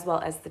 as well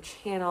as the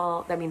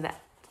channel, I mean, the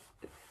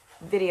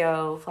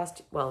video,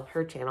 well,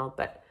 her channel,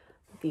 but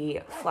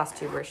the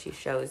Flosstube where she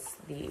shows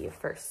the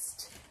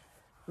first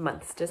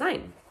month's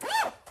design.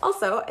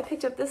 Also, I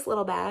picked up this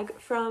little bag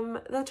from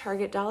the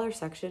Target dollar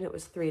section. It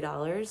was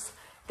 $3.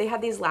 They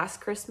had these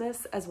last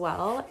Christmas as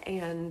well,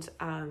 and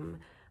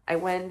I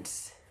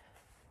went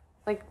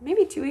like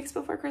maybe 2 weeks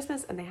before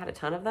Christmas, and they had a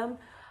ton of them.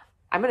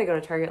 I'm gonna go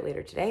to Target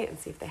later today and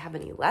see if they have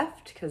any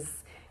left, because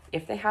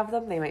if they have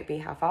them, they might be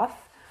half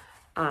off.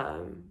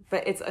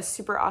 But it's a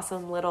super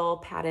awesome little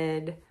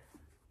padded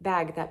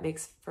bag that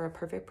makes for a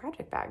perfect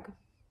project bag.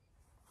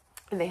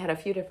 And they had a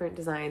few different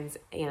designs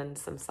and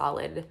some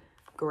solid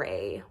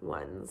gray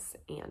ones,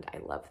 and I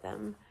love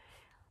them.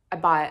 I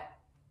bought,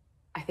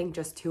 I think,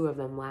 just 2 of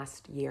them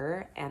last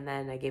year, and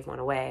then I gave one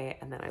away,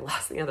 and then I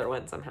lost the other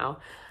one somehow.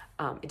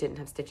 It didn't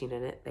have stitching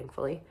in it,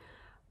 thankfully.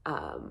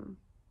 And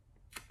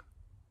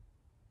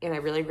I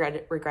really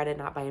regretted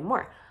not buying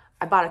more.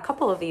 I bought a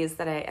couple of these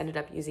that I ended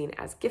up using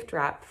as gift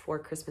wrap for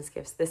Christmas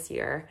gifts this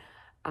year,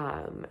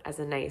 as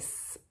a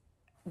nice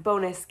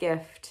bonus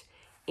gift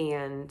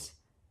and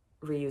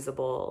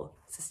reusable,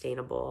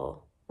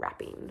 sustainable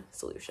wrapping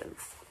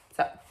solutions.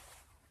 So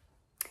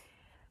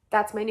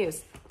that's my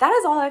news. That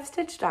is all I've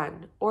stitched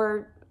on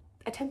or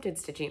attempted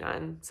stitching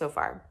on so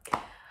far.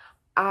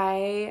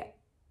 I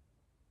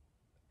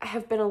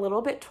have been a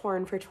little bit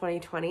torn for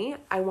 2020.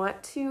 I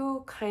want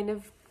to kind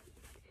of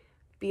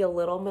be a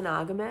little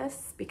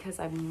monogamous because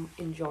I'm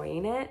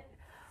enjoying it,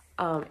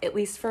 at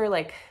least for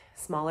like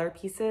smaller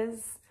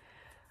pieces.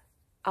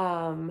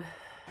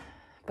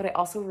 But I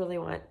also really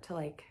want to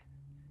like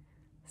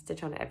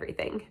stitch on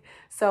everything.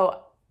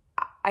 So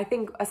I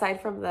think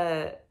aside from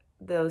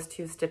those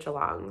 2 stitch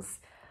alongs,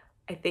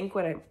 I think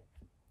what I'm,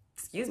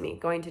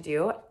 going to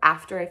do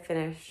after I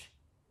finish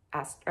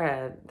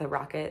the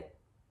Rocket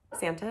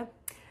Santa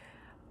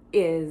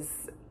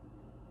is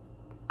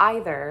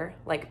either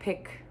like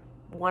pick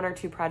 1 or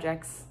 2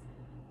 projects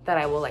that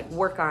I will like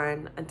work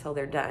on until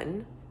they're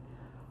done,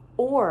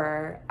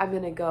 or I'm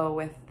gonna go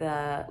with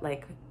the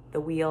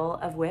wheel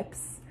of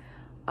whips,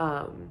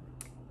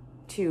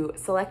 to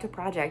select a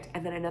project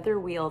and then another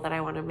wheel that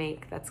I want to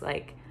make that's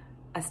like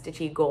a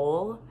stitchy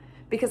goal,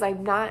 because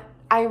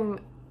I'm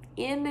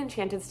in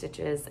Enchanted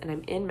Stitches and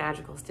I'm in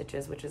Magical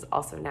Stitches, which is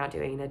also now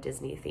doing a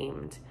Disney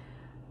themed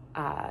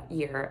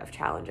year of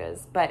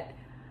challenges, but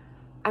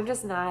I'm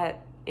just not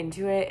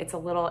into it. It's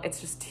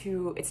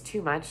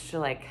too much to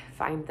like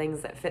find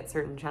things that fit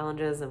certain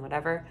challenges and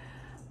whatever.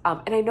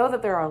 And I know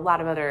that there are a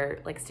lot of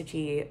other like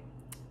stitchy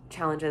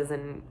challenges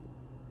and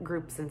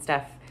groups and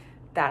stuff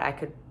that I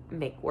could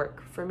make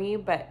work for me,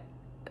 but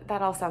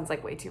that all sounds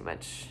like way too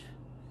much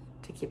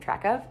to keep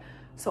track of.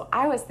 So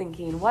I was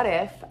thinking, what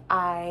if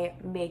I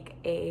make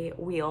a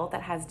wheel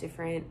that has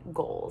different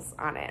goals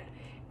on it?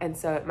 And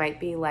so it might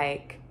be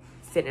like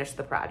finish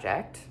the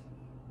project,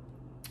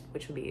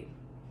 which would be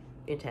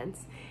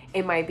intense.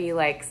 It might be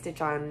like stitch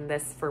on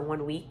this for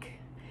 1 week.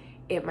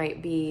 It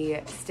might be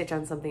stitch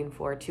on something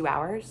for 2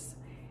 hours.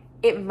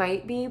 It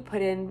might be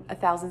put in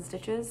 1,000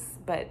 stitches,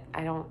 but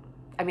I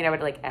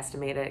would like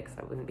estimate it because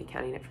I wouldn't be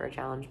counting it for a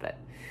challenge, but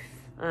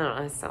I don't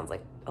know, it sounds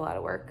like a lot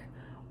of work.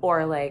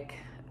 Or like,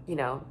 you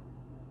know,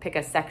 pick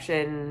a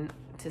section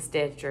to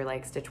stitch, or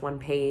like stitch 1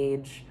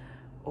 page,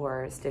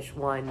 or stitch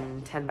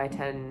 1 10 by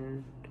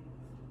 10,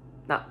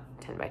 not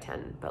 10 by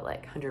 10, but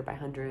like 100 by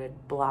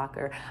 100 block,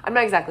 or I'm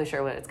not exactly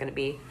sure what it's going to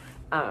be.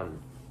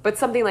 But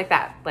something like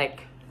that,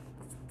 like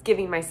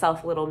giving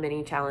myself little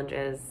mini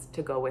challenges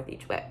to go with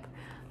each whip.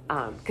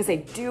 Because I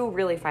do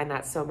really find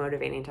that so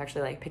motivating to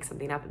actually like pick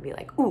something up and be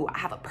like, ooh, I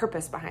have a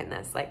purpose behind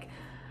this. Like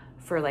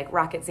for like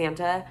Rocket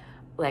Santa,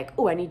 like,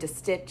 ooh, I need to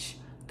stitch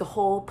the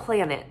whole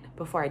planet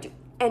before I do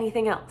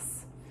anything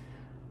else.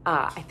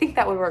 I think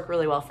that would work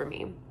really well for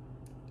me.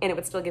 And it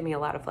would still give me a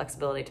lot of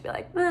flexibility to be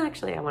like, well,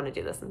 actually, I want to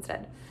do this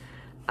instead.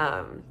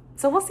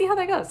 So we'll see how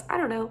that goes. I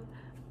don't know.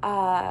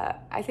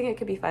 I think it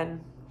could be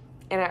fun.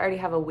 And I already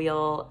have a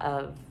wheel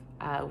of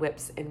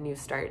whips and new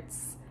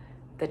starts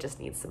that just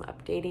needs some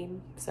updating.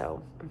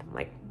 So I'm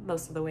like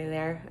most of the way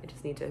there. I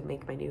just need to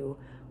make my new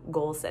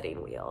goal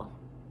setting wheel.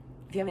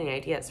 If you have any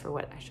ideas for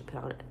what I should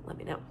put on it, let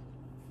me know.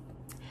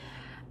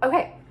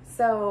 Okay,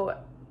 so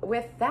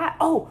with that,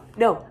 oh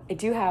no, I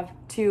do have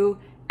 2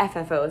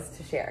 FFOs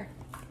to share.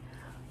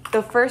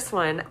 The first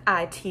one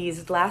I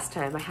teased last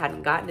time, I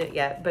hadn't gotten it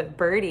yet, but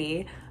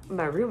Birdie,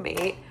 my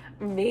roommate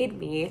made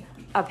me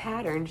a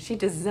pattern. She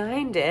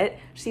designed it,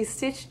 she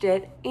stitched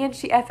it, and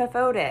she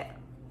FFO'd it.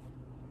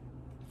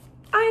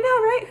 I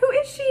know, right? Who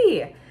is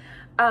she?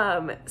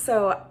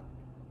 So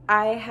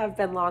I have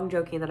been long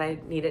joking that I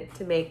needed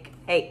to make,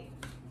 hey,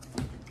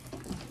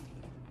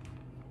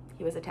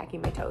 he was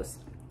attacking my toes.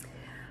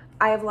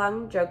 I have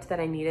long joked that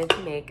I needed to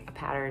make a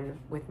pattern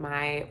with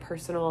my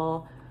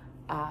personal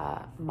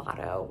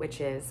motto, which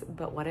is,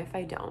 but what if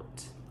I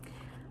don't?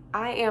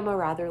 I am a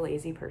rather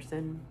lazy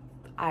person.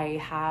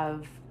 I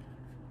have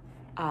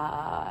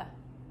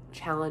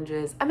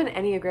challenges. I'm an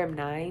Enneagram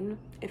 9,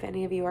 if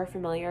any of you are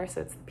familiar.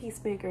 So it's the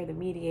peacemaker, the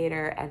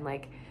mediator, and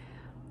like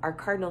our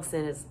cardinal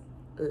sin is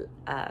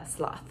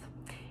sloth.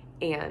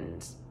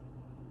 And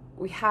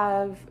we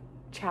have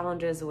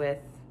challenges with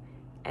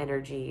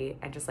energy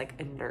and just like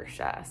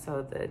inertia.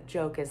 So the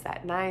joke is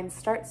that 9s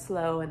start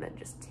slow and then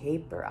just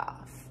taper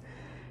off.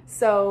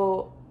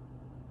 So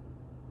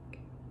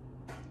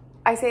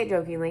I say it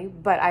jokingly,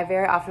 but I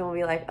very often will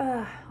be like,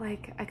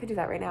 like I could do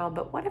that right now,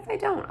 but what if I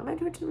don't? I'm gonna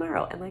do it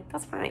tomorrow, and like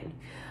that's fine.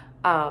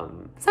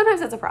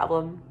 Sometimes it's a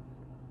problem,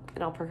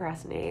 and I'll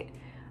procrastinate.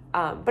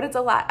 But it's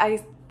a lot.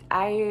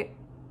 I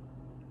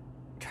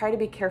try to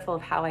be careful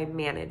of how I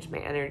manage my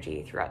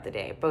energy throughout the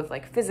day, both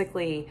like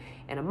physically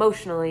and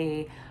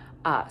emotionally,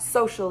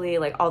 socially,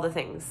 like all the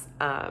things.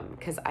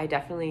 Because I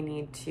definitely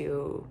need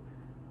to.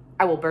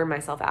 I will burn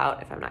myself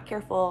out if I'm not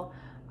careful.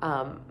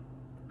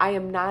 I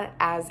am not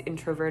as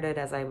introverted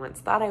as I once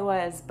thought I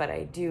was, but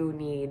I do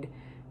need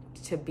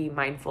to be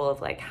mindful of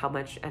like how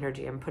much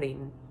energy I'm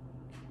putting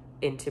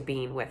into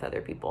being with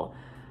other people.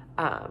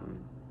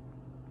 And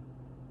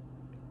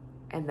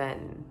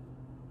then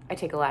I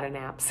take a lot of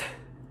naps.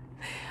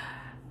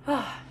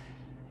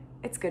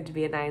 It's good to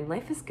be a 9.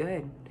 Life is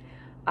good,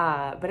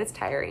 but it's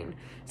tiring.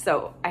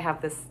 So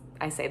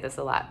I say this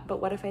a lot, but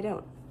what if I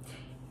don't?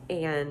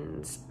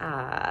 And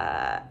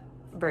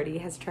Birdie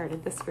has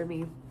charted this for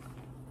me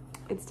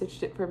and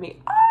stitched it for me.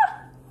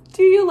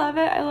 Do you love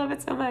it? I love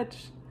it so much.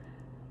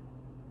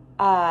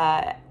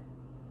 I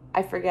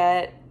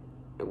forget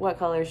what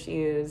color she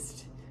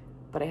used,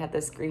 but I had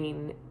this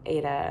green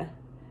Ada,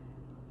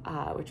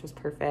 which was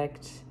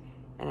perfect.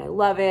 And I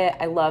love it.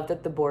 I love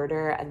that the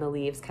border and the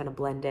leaves kind of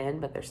blend in,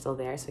 but they're still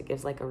there. So it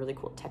gives like a really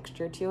cool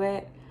texture to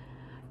it.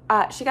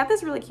 She got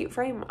this really cute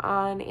frame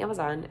on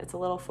Amazon. It's a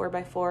little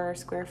 4x4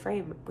 square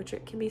frame, which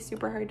it can be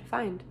super hard to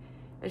find.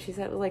 And she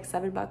said it was like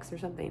 $7 or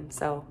something.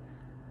 So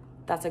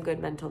that's a good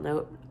mental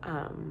note.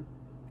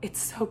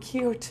 It's so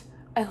cute.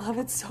 I love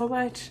it so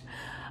much.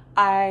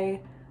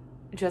 I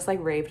just like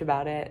raved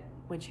about it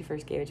when she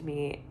first gave it to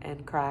me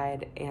and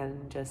cried,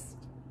 and just,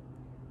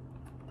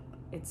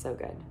 it's so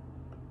good.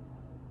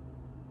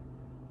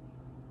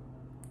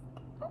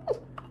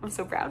 I'm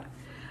so proud.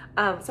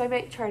 So I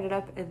might chart it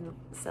up and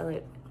sell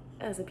it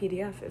as a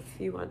PDF if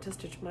you want to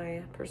stitch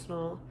my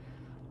personal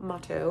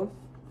motto.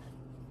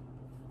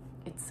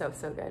 It's so,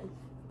 so good.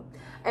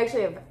 I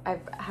actually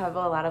have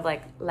a lot of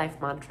like life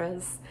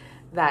mantras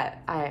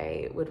that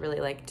I would really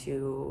like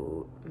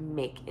to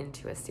make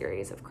into a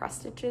series of cross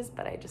stitches,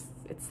 but it's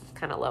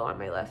kind of low on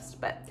my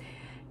list. But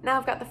now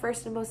I've got the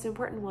first and most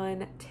important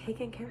one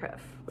taken care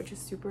of, which is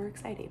super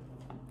exciting.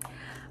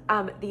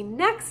 The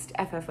next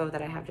FFO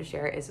that I have to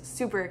share is a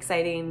super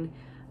exciting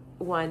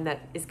one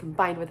that is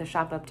combined with a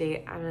shop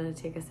update. I'm gonna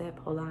take a sip,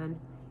 hold on.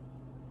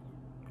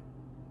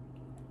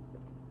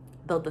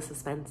 Build the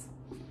suspense.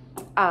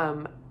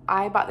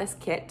 I bought this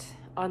kit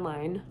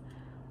online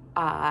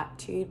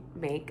to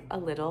make a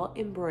little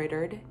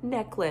embroidered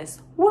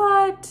necklace.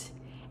 What?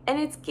 And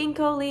it's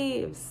ginkgo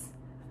leaves.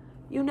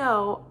 You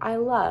know, I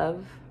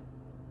love,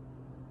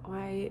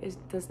 it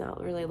does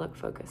not really look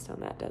focused on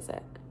that, does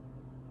it?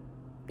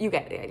 You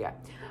get the idea.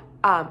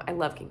 I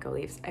love ginkgo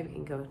leaves. I have a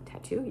ginkgo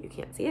tattoo. You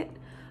can't see it.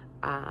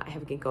 I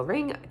have a ginkgo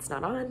ring. It's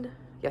not on.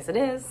 Yes, it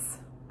is.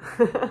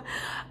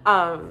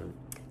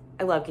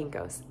 I love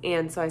ginkgos.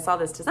 And so I saw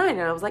this design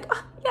and I was like,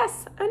 oh,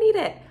 yes, I need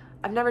it.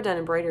 I've never done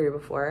embroidery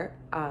before.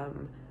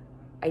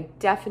 I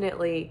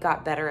definitely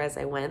got better as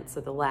I went.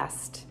 So the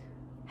last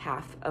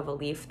half of a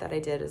leaf that I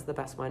did is the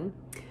best one.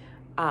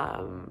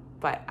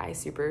 But I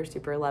super,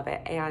 super love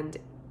it. And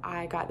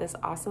I got this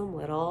awesome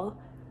little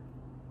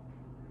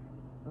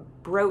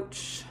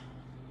brooch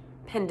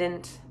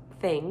pendant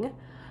thing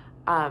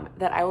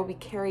that I will be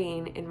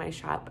carrying in my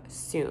shop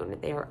soon.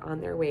 They are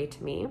on their way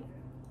to me.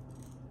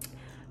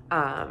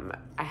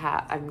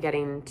 I'm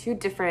getting 2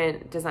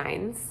 different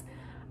designs,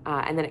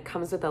 and then it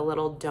comes with a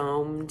little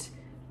domed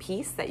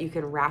piece that you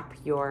can wrap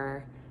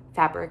your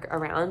fabric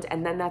around,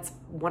 and then that's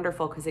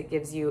wonderful because it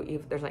gives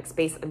you there's like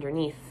space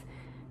underneath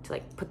to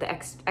like put the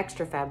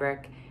extra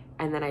fabric,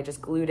 and then I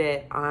just glued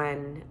it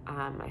on.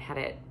 I had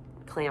it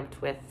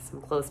clamped with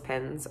some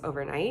clothespins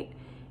overnight,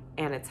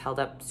 and it's held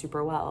up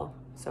super well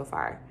so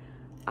far,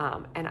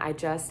 and I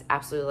just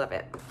absolutely love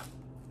it.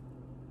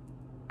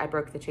 I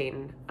broke the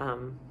chain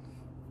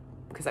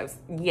because I was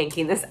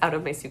yanking this out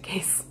of my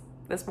suitcase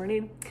this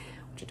morning,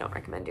 which I don't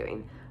recommend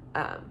doing,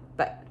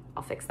 but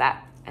I'll fix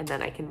that and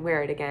then I can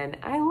wear it again.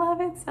 I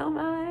love it so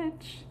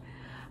much.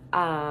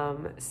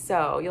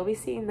 So you'll be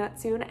seeing that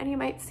soon, and you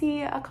might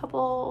see a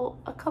couple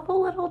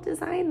little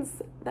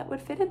designs that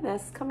would fit in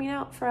this coming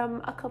out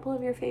from a couple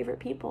of your favorite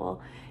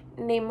people,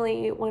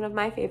 namely one of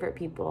my favorite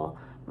people,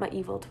 my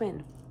evil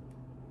twin.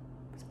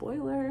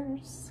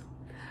 Spoilers.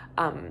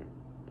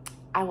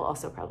 I will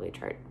also probably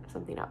chart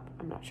something up.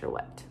 I'm not sure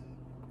what.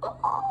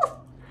 Oh,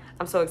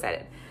 I'm so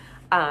excited.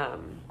 I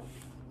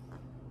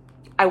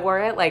wore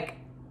it like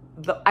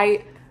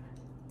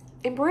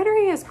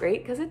embroidery is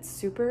great because it's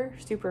super,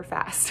 super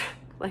fast,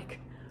 like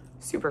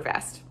super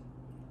fast.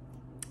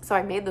 So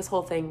I made this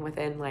whole thing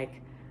within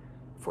like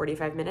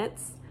 45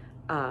 minutes.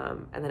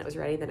 And then it was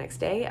ready the next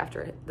day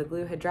after the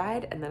glue had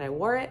dried. And then I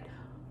wore it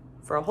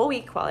for a whole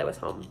week while I was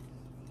home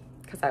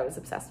because I was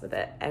obsessed with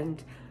it.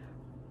 And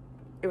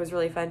it was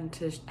really fun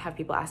to have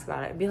people ask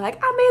about it and be like,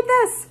 I made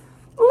this,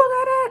 look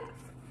at it,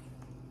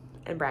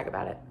 and brag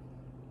about it.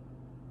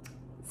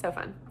 So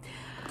fun.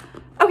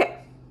 Okay,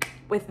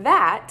 with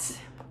that,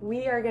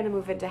 we are going to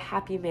move into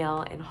Happy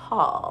Mail and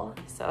Haul.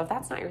 So if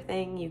that's not your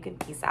thing, you can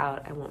peace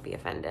out. I won't be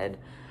offended.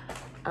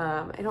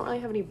 I don't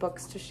really have any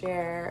books to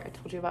share. I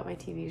told you about my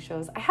TV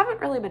shows. I haven't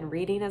really been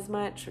reading as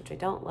much, which I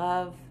don't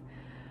love.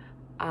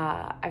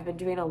 I've been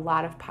doing a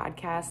lot of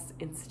podcasts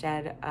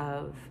instead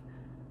of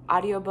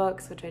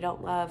audiobooks, which I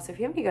don't love. So if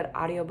you have any good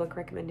audiobook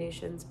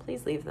recommendations,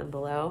 please leave them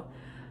below.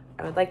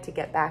 I would like to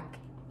get back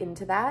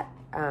into that.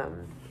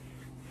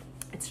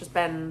 It's just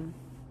been,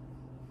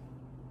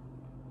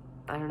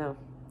 I don't know.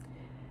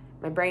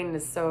 My brain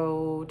is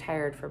so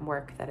tired from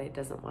work that it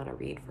doesn't want to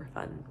read for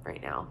fun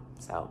right now.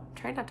 So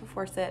try not to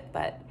force it,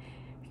 but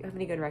if you have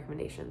any good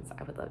recommendations,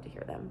 I would love to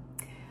hear them.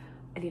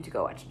 I need to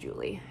go watch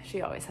Julie.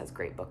 She always has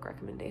great book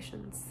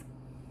recommendations.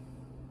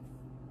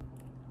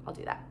 I'll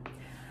do that.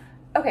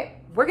 Okay,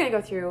 we're gonna go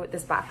through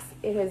this box.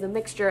 It is a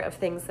mixture of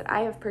things that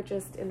I have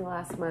purchased in the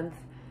last month,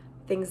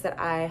 things that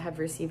I have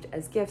received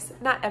as gifts.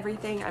 Not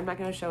everything. I'm not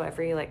gonna show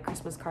every like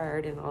Christmas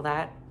card and all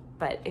that.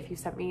 But if you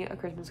sent me a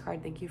Christmas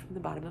card, thank you from the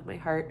bottom of my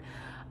heart.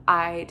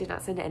 I did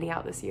not send any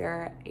out this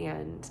year,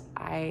 and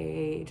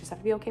I just have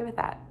to be okay with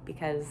that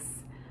because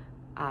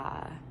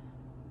I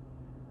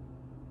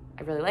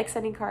really like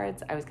sending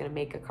cards. I was gonna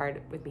make a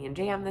card with me and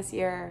Jam this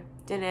year.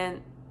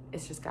 Didn't.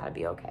 It's just gotta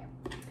be okay.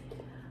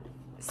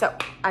 So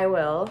I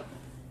will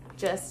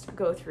just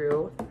go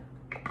through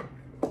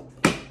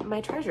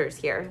my treasures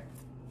here.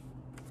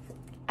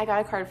 I got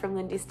a card from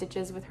Lindy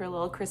Stitches with her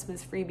little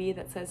Christmas freebie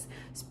that says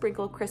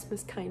sprinkle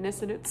Christmas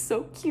kindness, and it's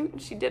so cute.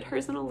 And she did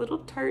hers in a little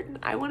tart, and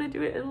I want to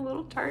do it in a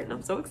little tart, and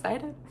I'm so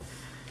excited.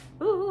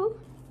 Ooh.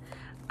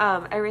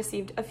 I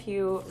received a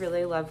few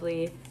really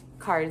lovely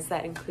cards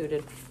that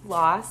included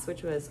floss,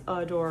 which was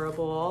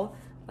adorable.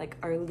 Like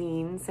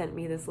Arlene sent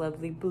me this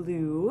lovely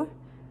blue,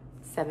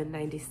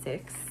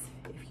 $7.96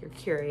 if you're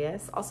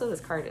curious. Also,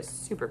 this card is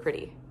super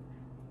pretty.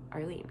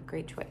 Arlene,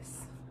 great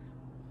choice.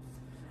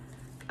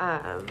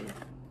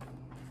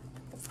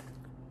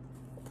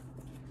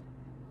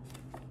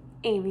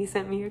 Amy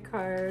sent me a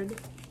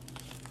card.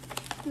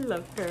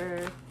 Love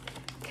her.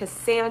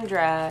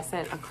 Cassandra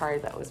sent a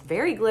card that was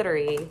very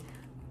glittery,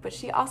 but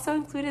she also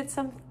included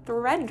some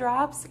thread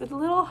drops with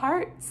little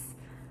hearts.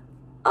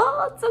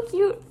 Oh, it's so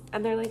cute.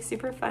 And they're like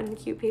super fun,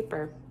 cute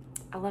paper.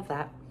 I love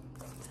that.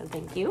 So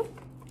thank you.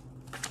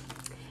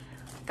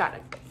 Got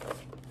it.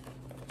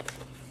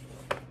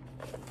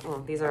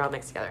 Oh, these are all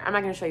mixed together. I'm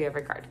not going to show you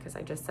every card because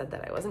I just said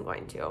that I wasn't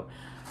going to.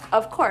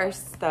 Of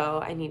course, though,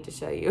 I need to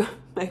show you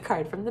my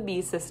card from the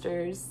Bee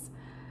Sisters.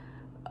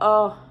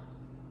 Oh,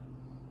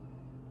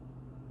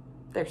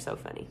 they're so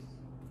funny.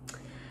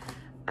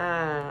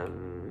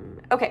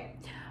 Okay,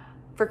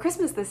 for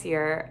Christmas this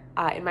year,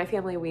 in my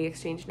family, we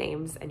exchange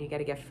names and you get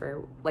a gift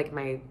for like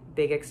my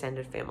big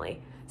extended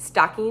family.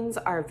 Stockings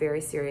are a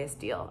very serious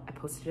deal. I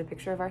posted a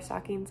picture of our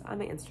stockings on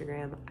my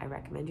Instagram. I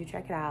recommend you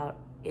check it out.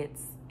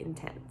 It's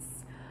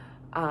intense.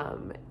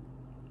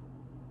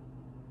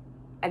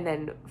 And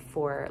then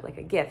for like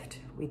a gift,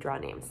 we draw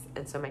names.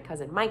 And so my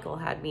cousin Michael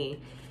had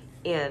me,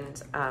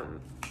 and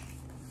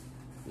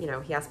you know,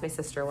 he asked my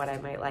sister what I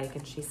might like,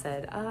 and she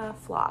said,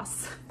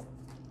 floss.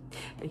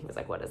 And he was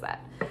like, what is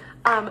that?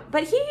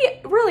 But he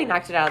really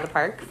knocked it out of the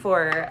park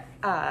for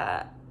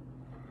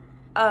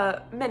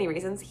many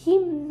reasons. He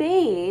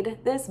made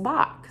this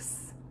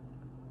box.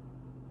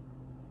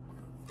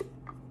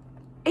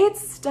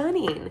 It's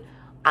stunning.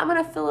 I'm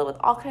gonna fill it with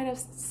all kind of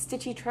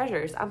stitchy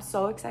treasures. I'm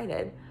so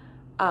excited.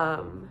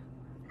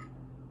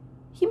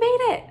 He made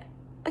it.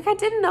 Like, I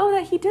didn't know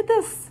that he did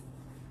this.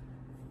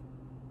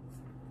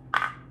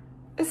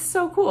 It's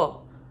so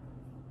cool.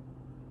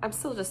 I'm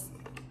still just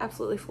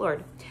absolutely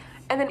floored.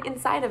 And then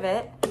inside of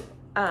it,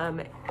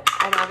 I'm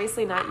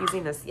obviously not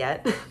using this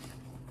yet.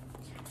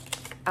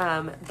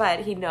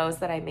 But he knows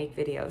that I make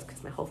videos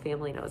because my whole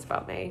family knows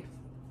about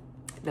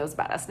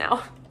us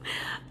now.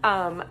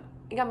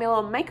 He got me a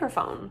little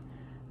microphone,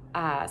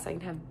 so I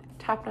can have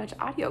top-notch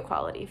audio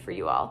quality for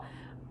you all.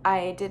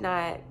 I did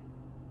not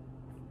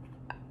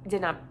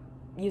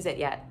use it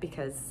yet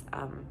because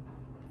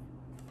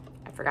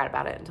I forgot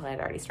about it until I had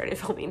already started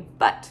filming.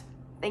 But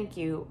thank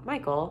you,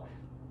 Michael.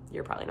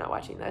 You're probably not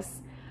watching this.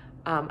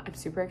 I'm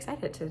super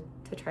excited to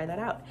try that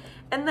out.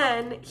 And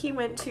then he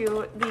went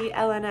to the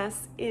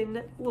LNS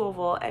in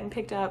Louisville and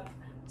picked up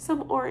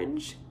some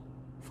orange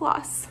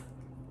floss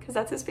because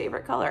that's his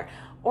favorite color.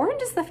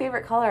 Orange is the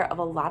favorite color of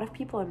a lot of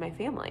people in my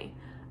family.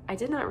 I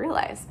did not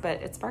realize,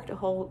 but it sparked a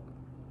whole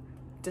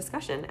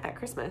discussion at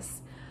Christmas.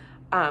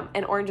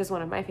 And orange is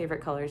one of my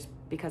favorite colors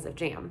because of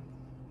jam.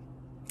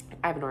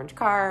 I have an orange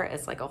car.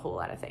 It's like a whole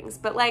lot of things,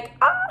 but like,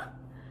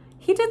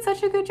 he did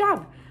such a good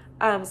job.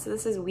 So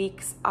this is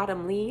Weeks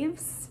Autumn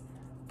Leaves,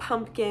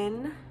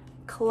 Pumpkin,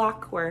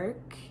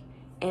 Clockwork,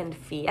 and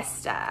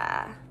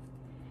Fiesta.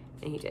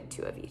 And he did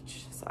 2 of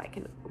each, so I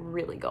can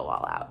really go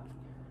all out.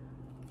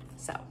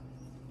 So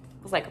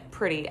it was like a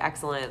pretty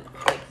excellent,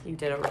 like you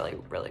did a really,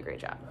 really great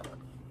job.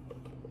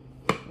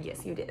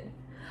 Yes, you did.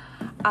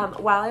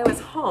 While I was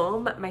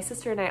home, my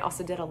sister and I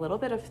also did a little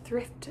bit of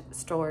thrift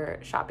store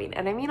shopping.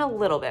 And I mean a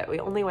little bit. We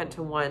only went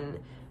to one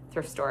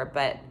thrift store,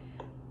 but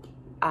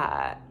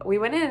we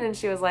went in and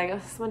she was like, oh,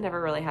 this one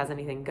never really has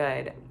anything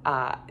good.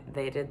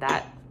 They did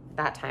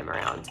that time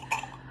around.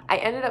 I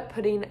ended up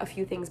putting a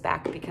few things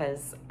back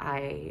because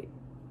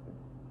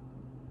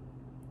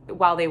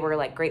while they were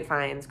like great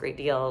finds, great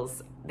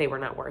deals, they were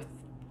not worth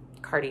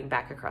carting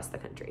back across the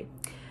country.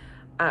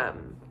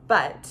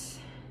 But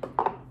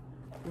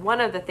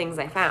one of the things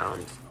I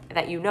found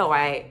that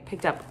I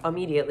picked up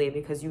immediately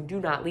because you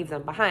do not leave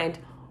them behind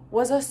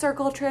was a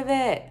circle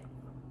trivet.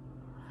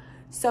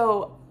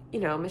 So,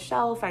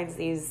 Michelle finds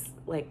these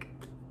like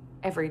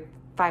every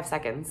 5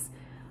 seconds.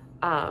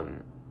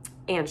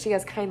 And she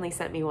has kindly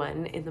sent me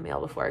one in the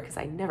mail before because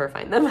I never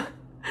find them,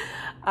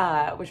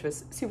 which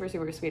was super,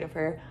 super sweet of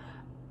her.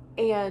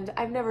 And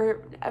I've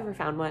never, ever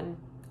found one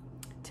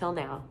till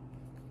now.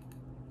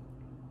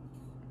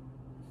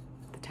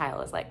 The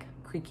tile is like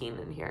creaking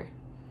in here.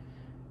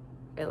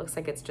 It looks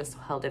like it's just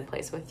held in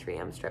place with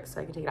 3M strips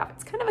so I can take it off.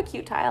 It's kind of a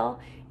cute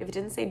tile. If it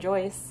didn't say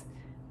Joyce,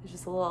 it's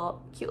just a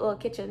cute little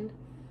kitchen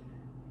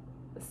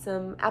with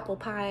some apple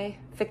pie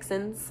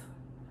fixins.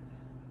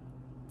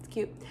 It's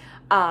cute.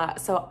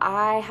 So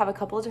I have a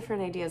couple of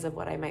different ideas of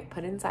what I might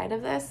put inside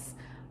of this.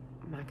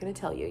 I'm not going to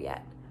tell you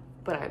yet,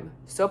 but I'm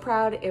so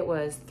proud. It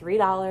was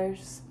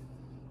 $3.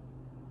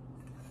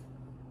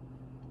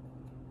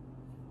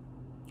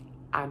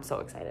 I'm so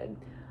excited.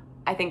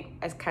 I think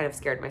I kind of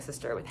scared my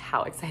sister with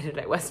how excited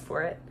I was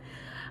for it.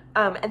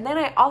 And then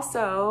I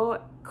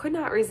also could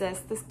not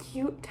resist this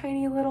cute,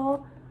 tiny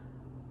little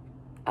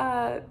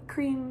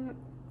cream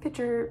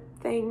pitcher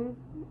thing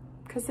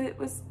because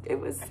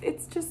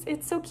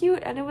it's so cute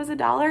and it was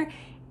 $1.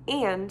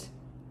 And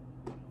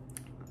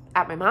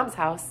at my mom's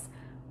house,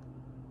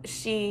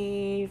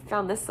 she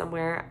found this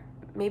somewhere,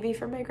 maybe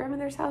from my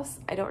grandmother's house.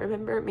 I don't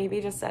remember, maybe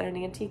just at an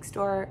antique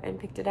store and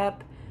picked it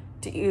up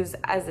to use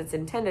as its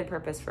intended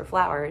purpose for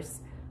flowers,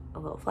 a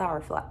little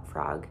flower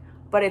frog,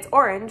 but it's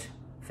orange,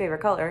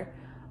 favorite color,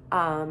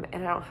 and I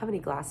don't have any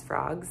glass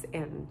frogs,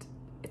 and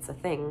it's a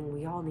thing,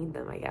 we all need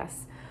them, I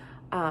guess,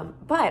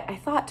 but I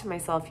thought to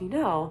myself,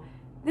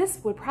 this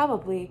would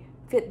probably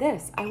fit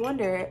this. I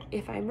wonder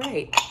if I'm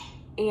right,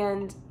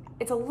 and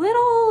it's a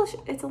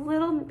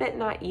little bit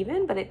not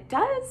even, but it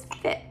does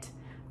fit,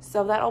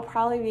 so that'll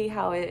probably be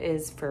how it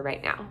is for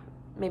right now,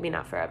 maybe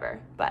not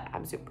forever, but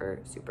I'm super,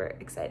 super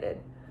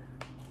excited.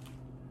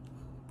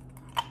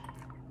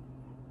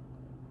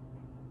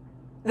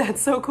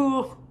 That's so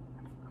cool.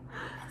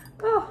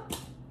 Oh.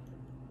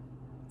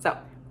 So,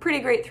 pretty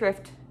great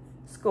thrift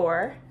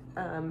score.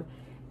 And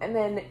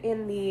then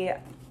in the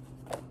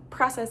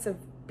process of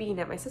being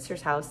at my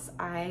sister's house,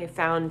 I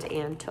found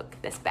and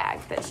took this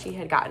bag that she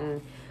had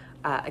gotten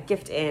a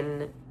gift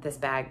in this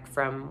bag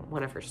from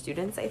one of her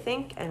students, I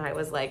think. And I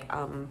was like,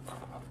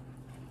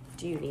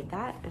 do you need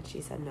that? And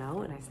she said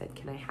no. And I said,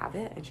 can I have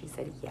it? And she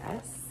said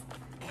yes.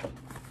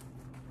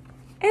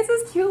 It's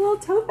this cute little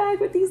tote bag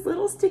with these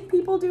little stick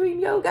people doing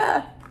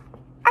yoga.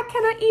 I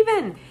cannot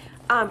even.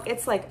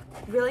 It's like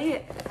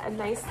really a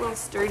nice little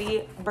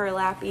sturdy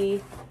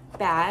burlappy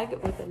bag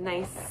with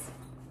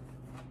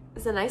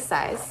it's a nice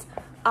size.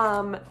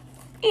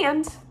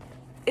 And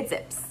it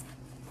zips.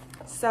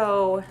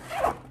 So,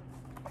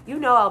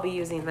 I'll be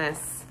using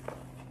this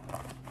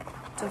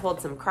to hold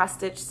some cross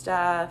stitch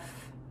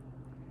stuff.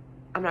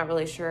 I'm not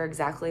really sure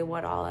exactly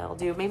what all I'll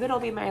do. Maybe it'll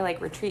be my like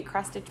retreat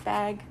cross stitch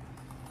bag.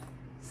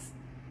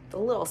 A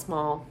little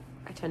small.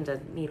 I tend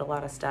to need a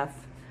lot of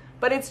stuff,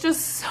 but it's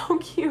just so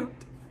cute.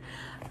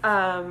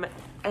 And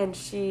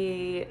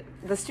the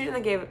student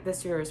that gave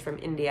this to her is from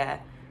India.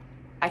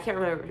 I can't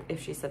remember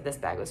if she said this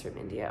bag was from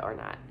India or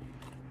not.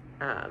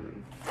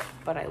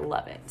 But I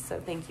love it. So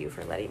thank you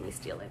for letting me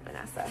steal it,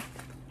 Vanessa.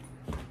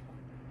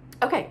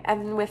 Okay,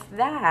 and with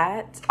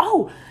that,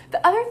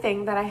 the other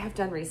thing that I have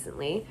done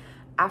recently,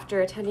 after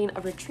attending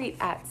a retreat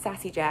at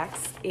Sassy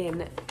Jack's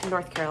in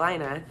North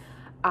Carolina,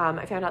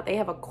 I found out they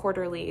have a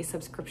quarterly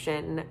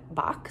subscription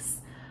box,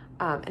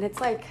 and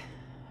it's like,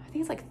 I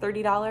think it's like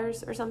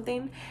 $30 or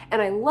something,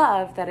 and I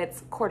love that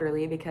it's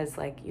quarterly because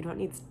like you don't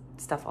need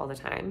stuff all the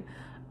time,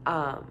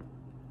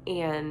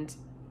 and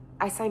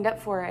I signed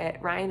up for it.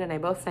 Ryan and I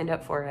both signed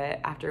up for it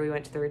after we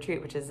went to the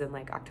retreat, which is in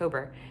like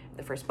October.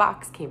 The first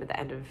box came at the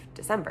end of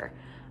December.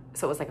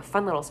 So it was like a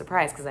fun little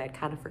surprise because I had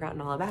kind of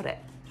forgotten all about it.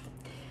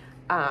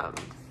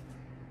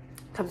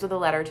 Comes with a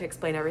letter to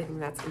explain everything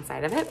that's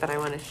inside of it, but I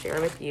want to share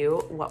with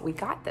you what we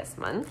got this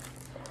month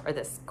or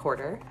this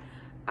quarter.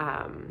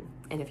 And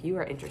if you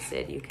are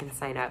interested, you can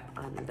sign up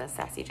on the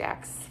Sassy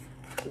Jacks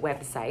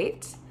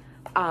website.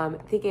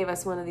 They gave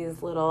us one of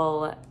these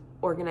little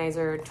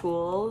organizer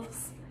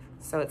tools.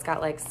 So it's got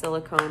like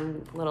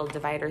silicone little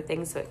divider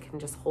things so it can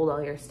just hold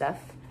all your stuff.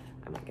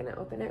 I'm not gonna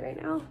open it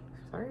right now,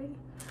 sorry.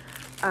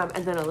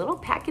 And then a little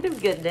packet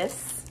of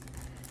goodness.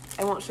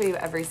 I won't show you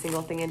every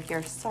single thing in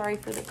here. Sorry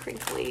for the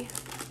crinkly.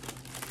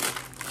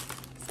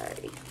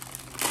 Sorry.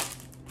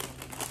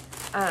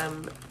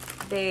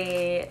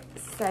 They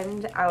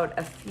send out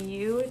a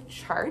few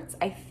charts.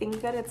 I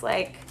think that it's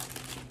like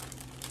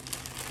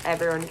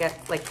everyone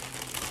gets like,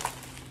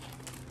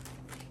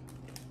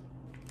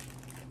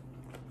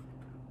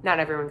 not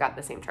everyone got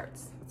the same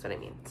charts. That's what I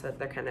mean. So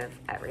they're kind of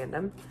at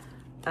random.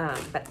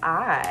 But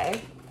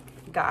I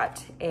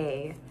got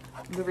a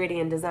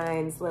Meridian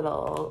Designs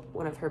little,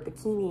 one of her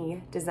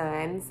bikini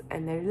designs,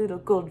 and they're little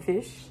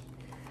goldfish.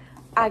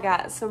 I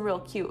got some real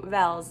cute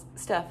Val's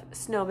stuff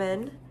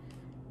snowmen.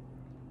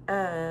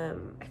 I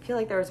feel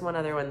like there was one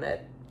other one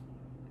that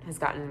has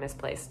gotten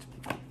misplaced.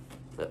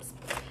 Oops.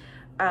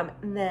 And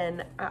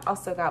then I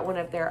also got one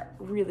of their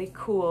really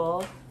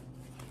cool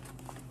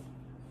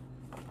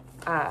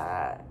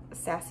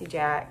Sassy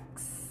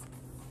Jacks.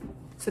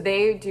 So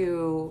they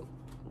do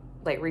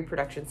like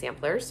reproduction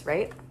samplers,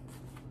 right?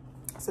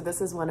 So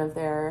this is one of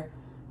their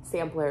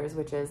samplers,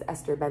 which is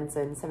Esther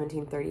Benson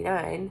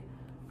 1739,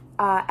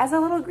 as a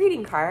little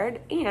greeting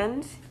card.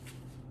 And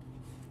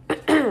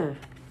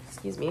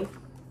excuse me,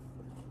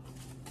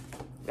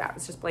 yeah,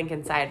 it's just blank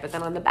inside, but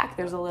then on the back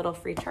there's a little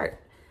free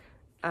chart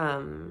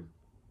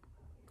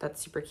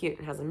that's super cute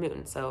and has a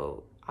moon,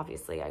 so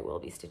obviously I will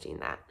be stitching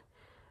that.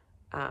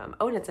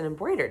 Oh, and it's an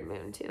embroidered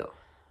moon too.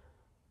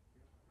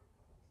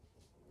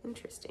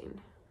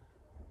 Interesting.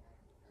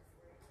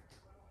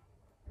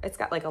 It's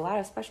got like a lot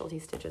of specialty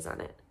stitches on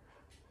it.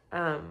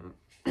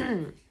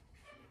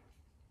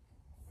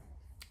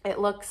 It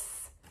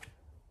looks,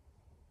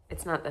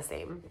 it's not the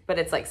same, but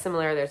it's like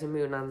similar. There's a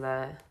moon on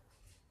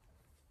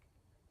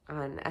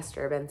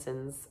Esther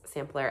Benson's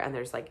sampler, and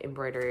there's like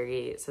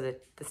embroidery, so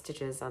that the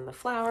stitches on the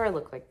flower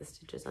look like the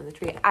stitches on the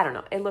tree. I don't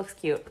know, it looks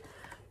cute.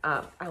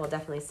 I will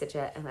definitely stitch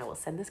it, and I will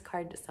send this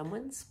card to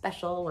someone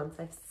special once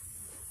I've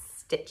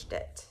stitched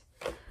it.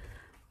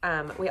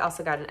 We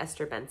also got an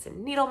Esther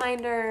Benson needle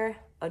minder,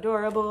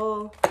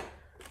 adorable.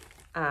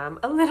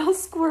 A little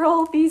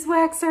squirrel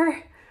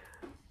beeswaxer,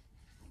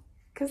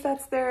 because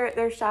that's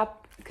their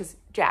shop, because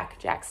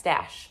Jack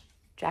Stash,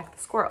 Jack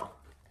the squirrel.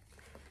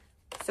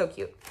 So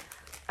cute.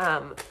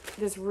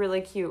 This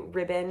really cute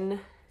ribbon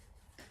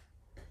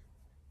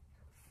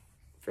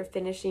for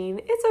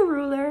finishing. It's a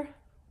ruler.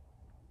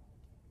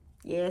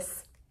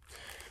 Yes.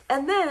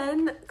 And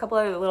then a couple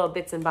other little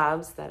bits and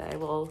bobs that I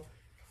will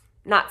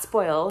not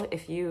spoil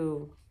if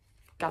you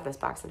got this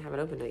box and haven't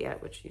opened it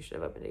yet, which you should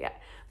have opened it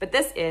yet. But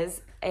this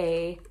is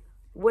a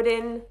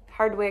wooden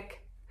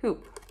Hardwick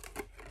hoop.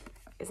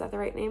 Is that the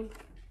right name?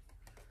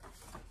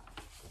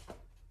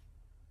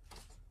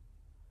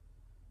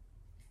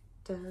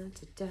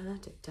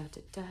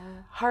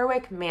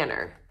 Hardwick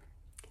Manor.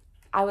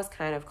 I was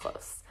kind of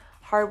close.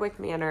 Hardwick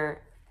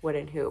Manor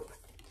wooden hoop.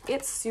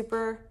 It's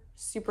super,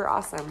 super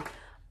awesome.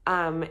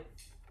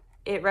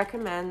 It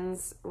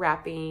recommends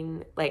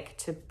wrapping, like,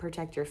 to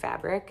protect your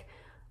fabric,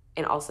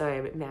 and also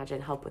I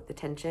imagine help with the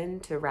tension,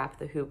 to wrap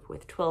the hoop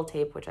with twill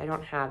tape, which I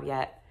don't have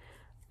yet,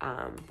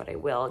 but I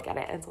will get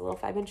it. And it's a little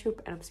 5-inch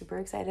hoop, and I'm super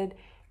excited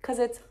because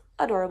it's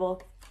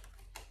adorable.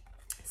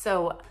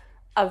 So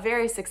a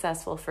very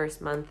successful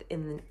first month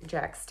in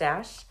Jack's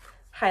stash.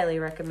 Highly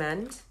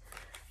recommend.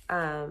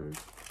 And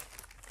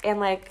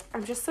like,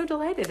 I'm just so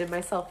delighted in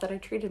myself that I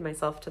treated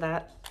myself to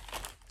that.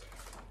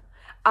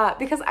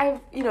 Because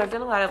I've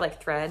done a lot of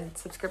like thread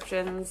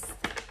subscriptions,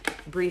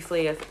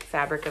 briefly a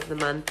fabric of the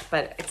month,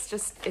 but it's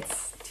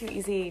too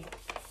easy.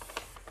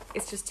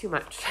 It's just too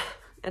much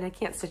and I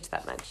can't stitch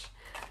that much.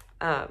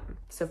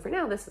 So for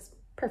now, this is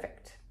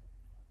perfect.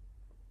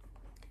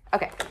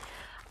 Okay.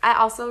 I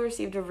also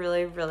received a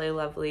really, really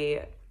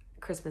lovely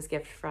Christmas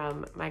gift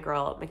from my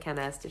girl,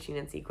 McKenna, Stitching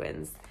in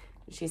Sequins.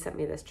 She sent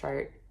me this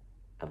chart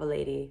of a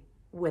lady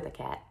with a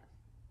cat.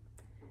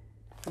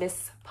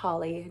 Miss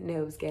Polly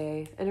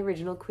Nosegay, an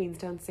original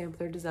Queenstown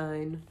sampler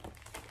design.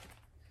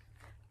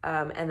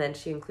 And then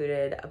she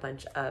included a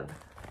bunch of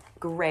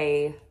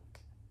gray-ish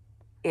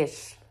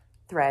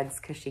threads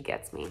because she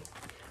gets me.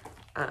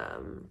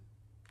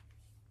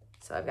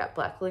 So I've got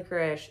black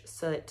licorice,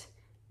 soot,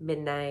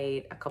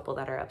 midnight, a couple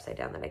that are upside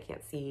down that I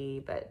can't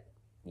see, but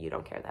you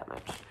don't care that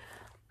much.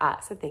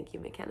 So thank you,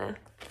 McKenna.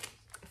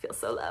 I feel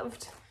so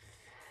loved.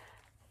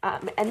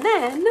 And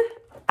then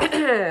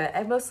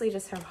I mostly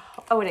just have,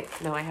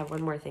 I have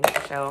one more thing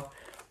to show.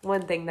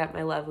 One thing that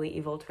my lovely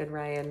evil twin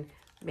Ryan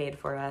made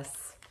for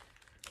us,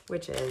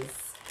 which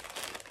is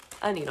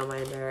a needle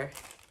minder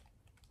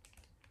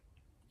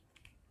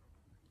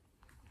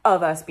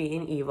of us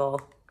being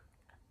evil.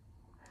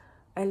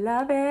 I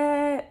love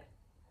it.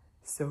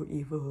 So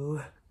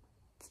evil.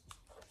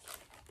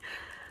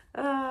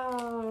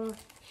 Oh,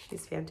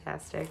 she's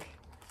fantastic.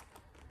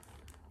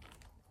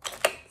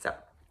 So,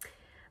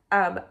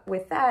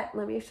 with that,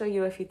 let me show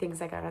you a few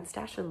things I got on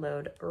Stash and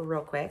Load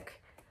real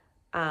quick.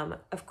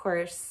 Of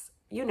course,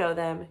 you know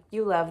them,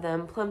 you love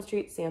them. Plum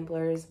Street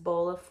Samplers,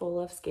 Bowl Full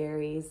of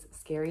Scaries,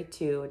 Scary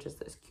 2, which is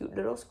this cute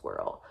little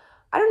squirrel.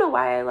 I don't know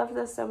why I love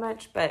this so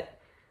much, but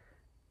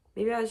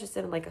maybe I was just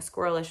in like a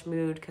squirrelish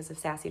mood because of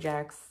Sassy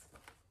Jacks.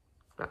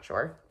 Not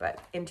sure, but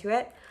into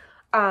it.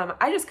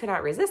 I just could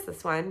not resist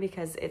this one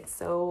because it's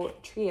so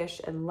tree-ish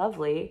and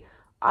lovely.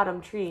 Autumn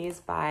Trees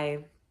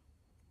by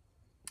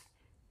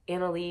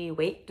Annalie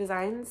Waite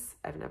Designs.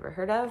 I've never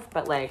heard of,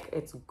 but like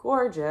it's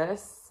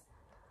gorgeous.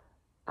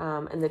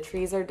 And the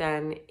trees are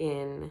done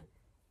in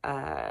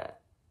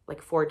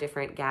like 4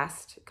 different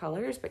gassed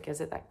colors, but gives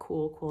it that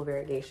cool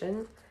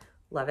variegation.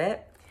 Love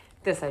it.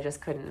 This I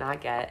just couldn't not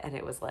get, and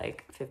it was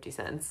like 50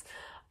 cents.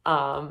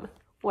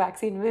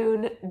 Waxing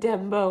Moon,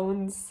 Dem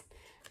Bones.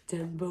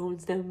 Dem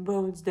bones, dem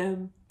bones,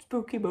 dem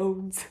spooky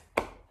bones.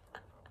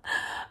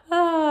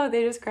 Oh,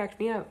 they just cracked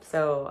me up.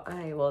 So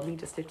I will need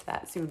to stitch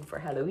that soon for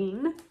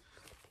Halloween.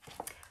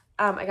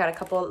 I got a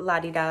couple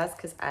la-di-das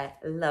because I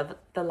love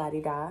the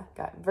la-di-da.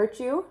 Got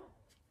Virtue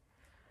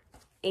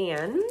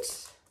and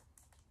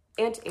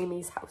Aunt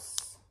Amy's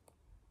House.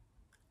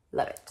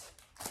 Love it.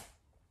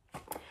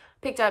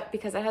 Picked up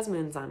because it has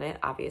moons on it,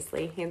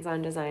 obviously.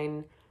 Hands-on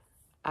design.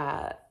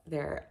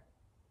 They're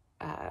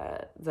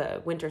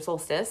the winter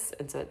solstice,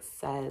 and so it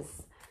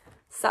says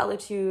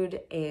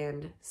solitude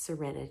and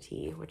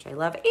serenity, which I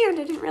love. And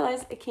I didn't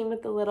realize it came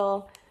with the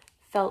little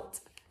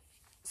felt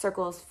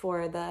circles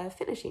for the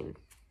finishing,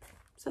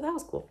 so that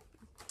was cool.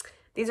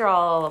 These are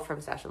all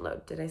from Stash and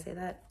Load. Did I say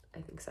that?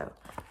 I think so.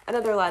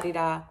 Another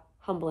la-di-da,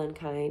 Humble and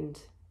Kind.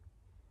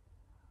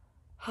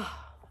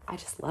 I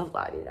just love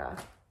la-di-da.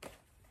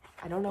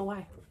 I don't know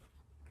why.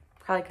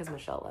 Probably because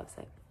Michelle loves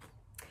it.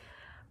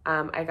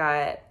 I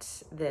got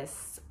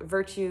this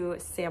Virtue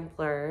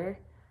sampler.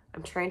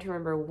 I'm trying to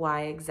remember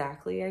why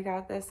exactly I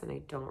got this, and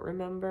I don't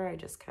remember. I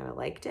just kind of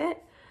liked it.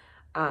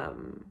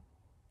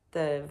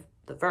 The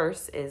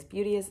verse is,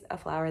 beauty is a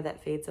flower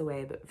that fades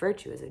away, but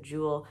virtue is a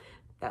jewel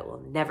that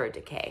will never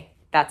decay.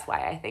 That's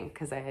why I think,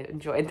 because I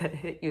enjoyed that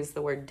it used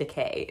the word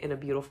decay in a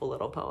beautiful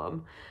little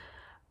poem.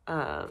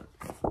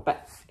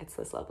 But it's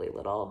this lovely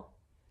little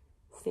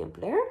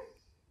sampler.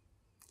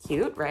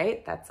 Cute,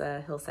 right? That's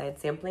a Hillside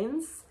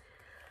Samplings.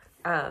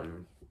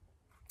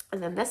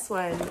 And then this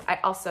one, I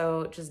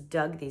also just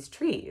dug these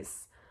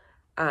trees.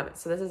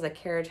 So this is a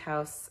Carriage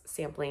House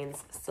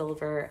Samplings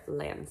Silver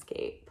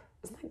Landscape.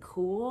 Isn't that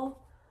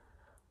cool?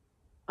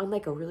 On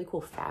like a really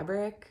cool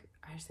fabric.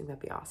 I just think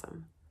that'd be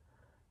awesome.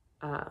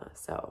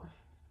 So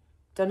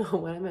don't know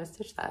when I'm gonna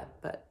stitch that,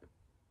 but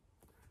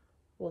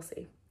we'll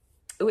see.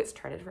 Oh, it's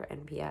charted for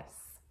NPS.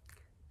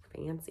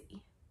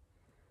 Fancy.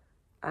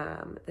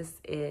 This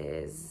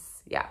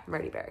is, yeah,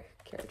 Marty Berg,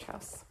 Carriage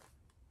House.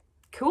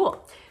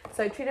 Cool.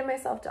 So I treated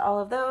myself to all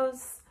of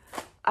those.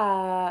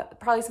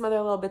 Probably some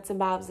other little bits and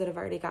bobs that have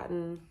already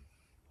gotten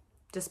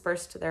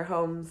dispersed to their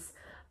homes.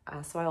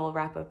 So I will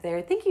wrap up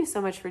there. Thank you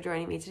so much for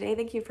joining me today.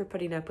 Thank you for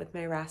putting up with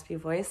my raspy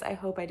voice. I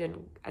hope I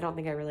don't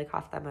think I really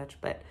coughed that much,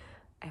 but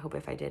I hope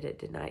if I did, it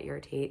did not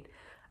irritate.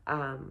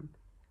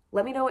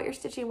 Let me know what you're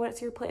stitching.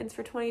 What's your plans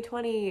for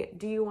 2020?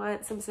 Do you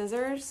want some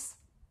scissors?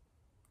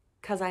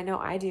 Because I know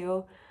I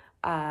do.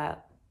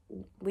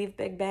 Leave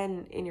Big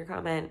Ben in your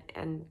comment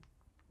and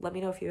let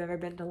me know if you've ever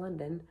been to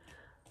London.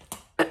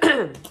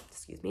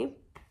 Excuse me.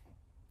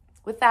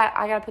 With that,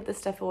 I gotta put this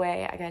stuff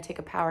away. I gotta take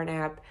a power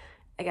nap.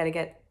 I gotta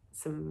get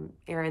some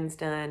errands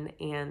done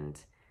and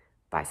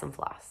buy some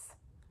floss.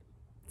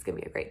 It's gonna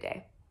be a great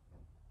day.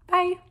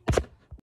 Bye.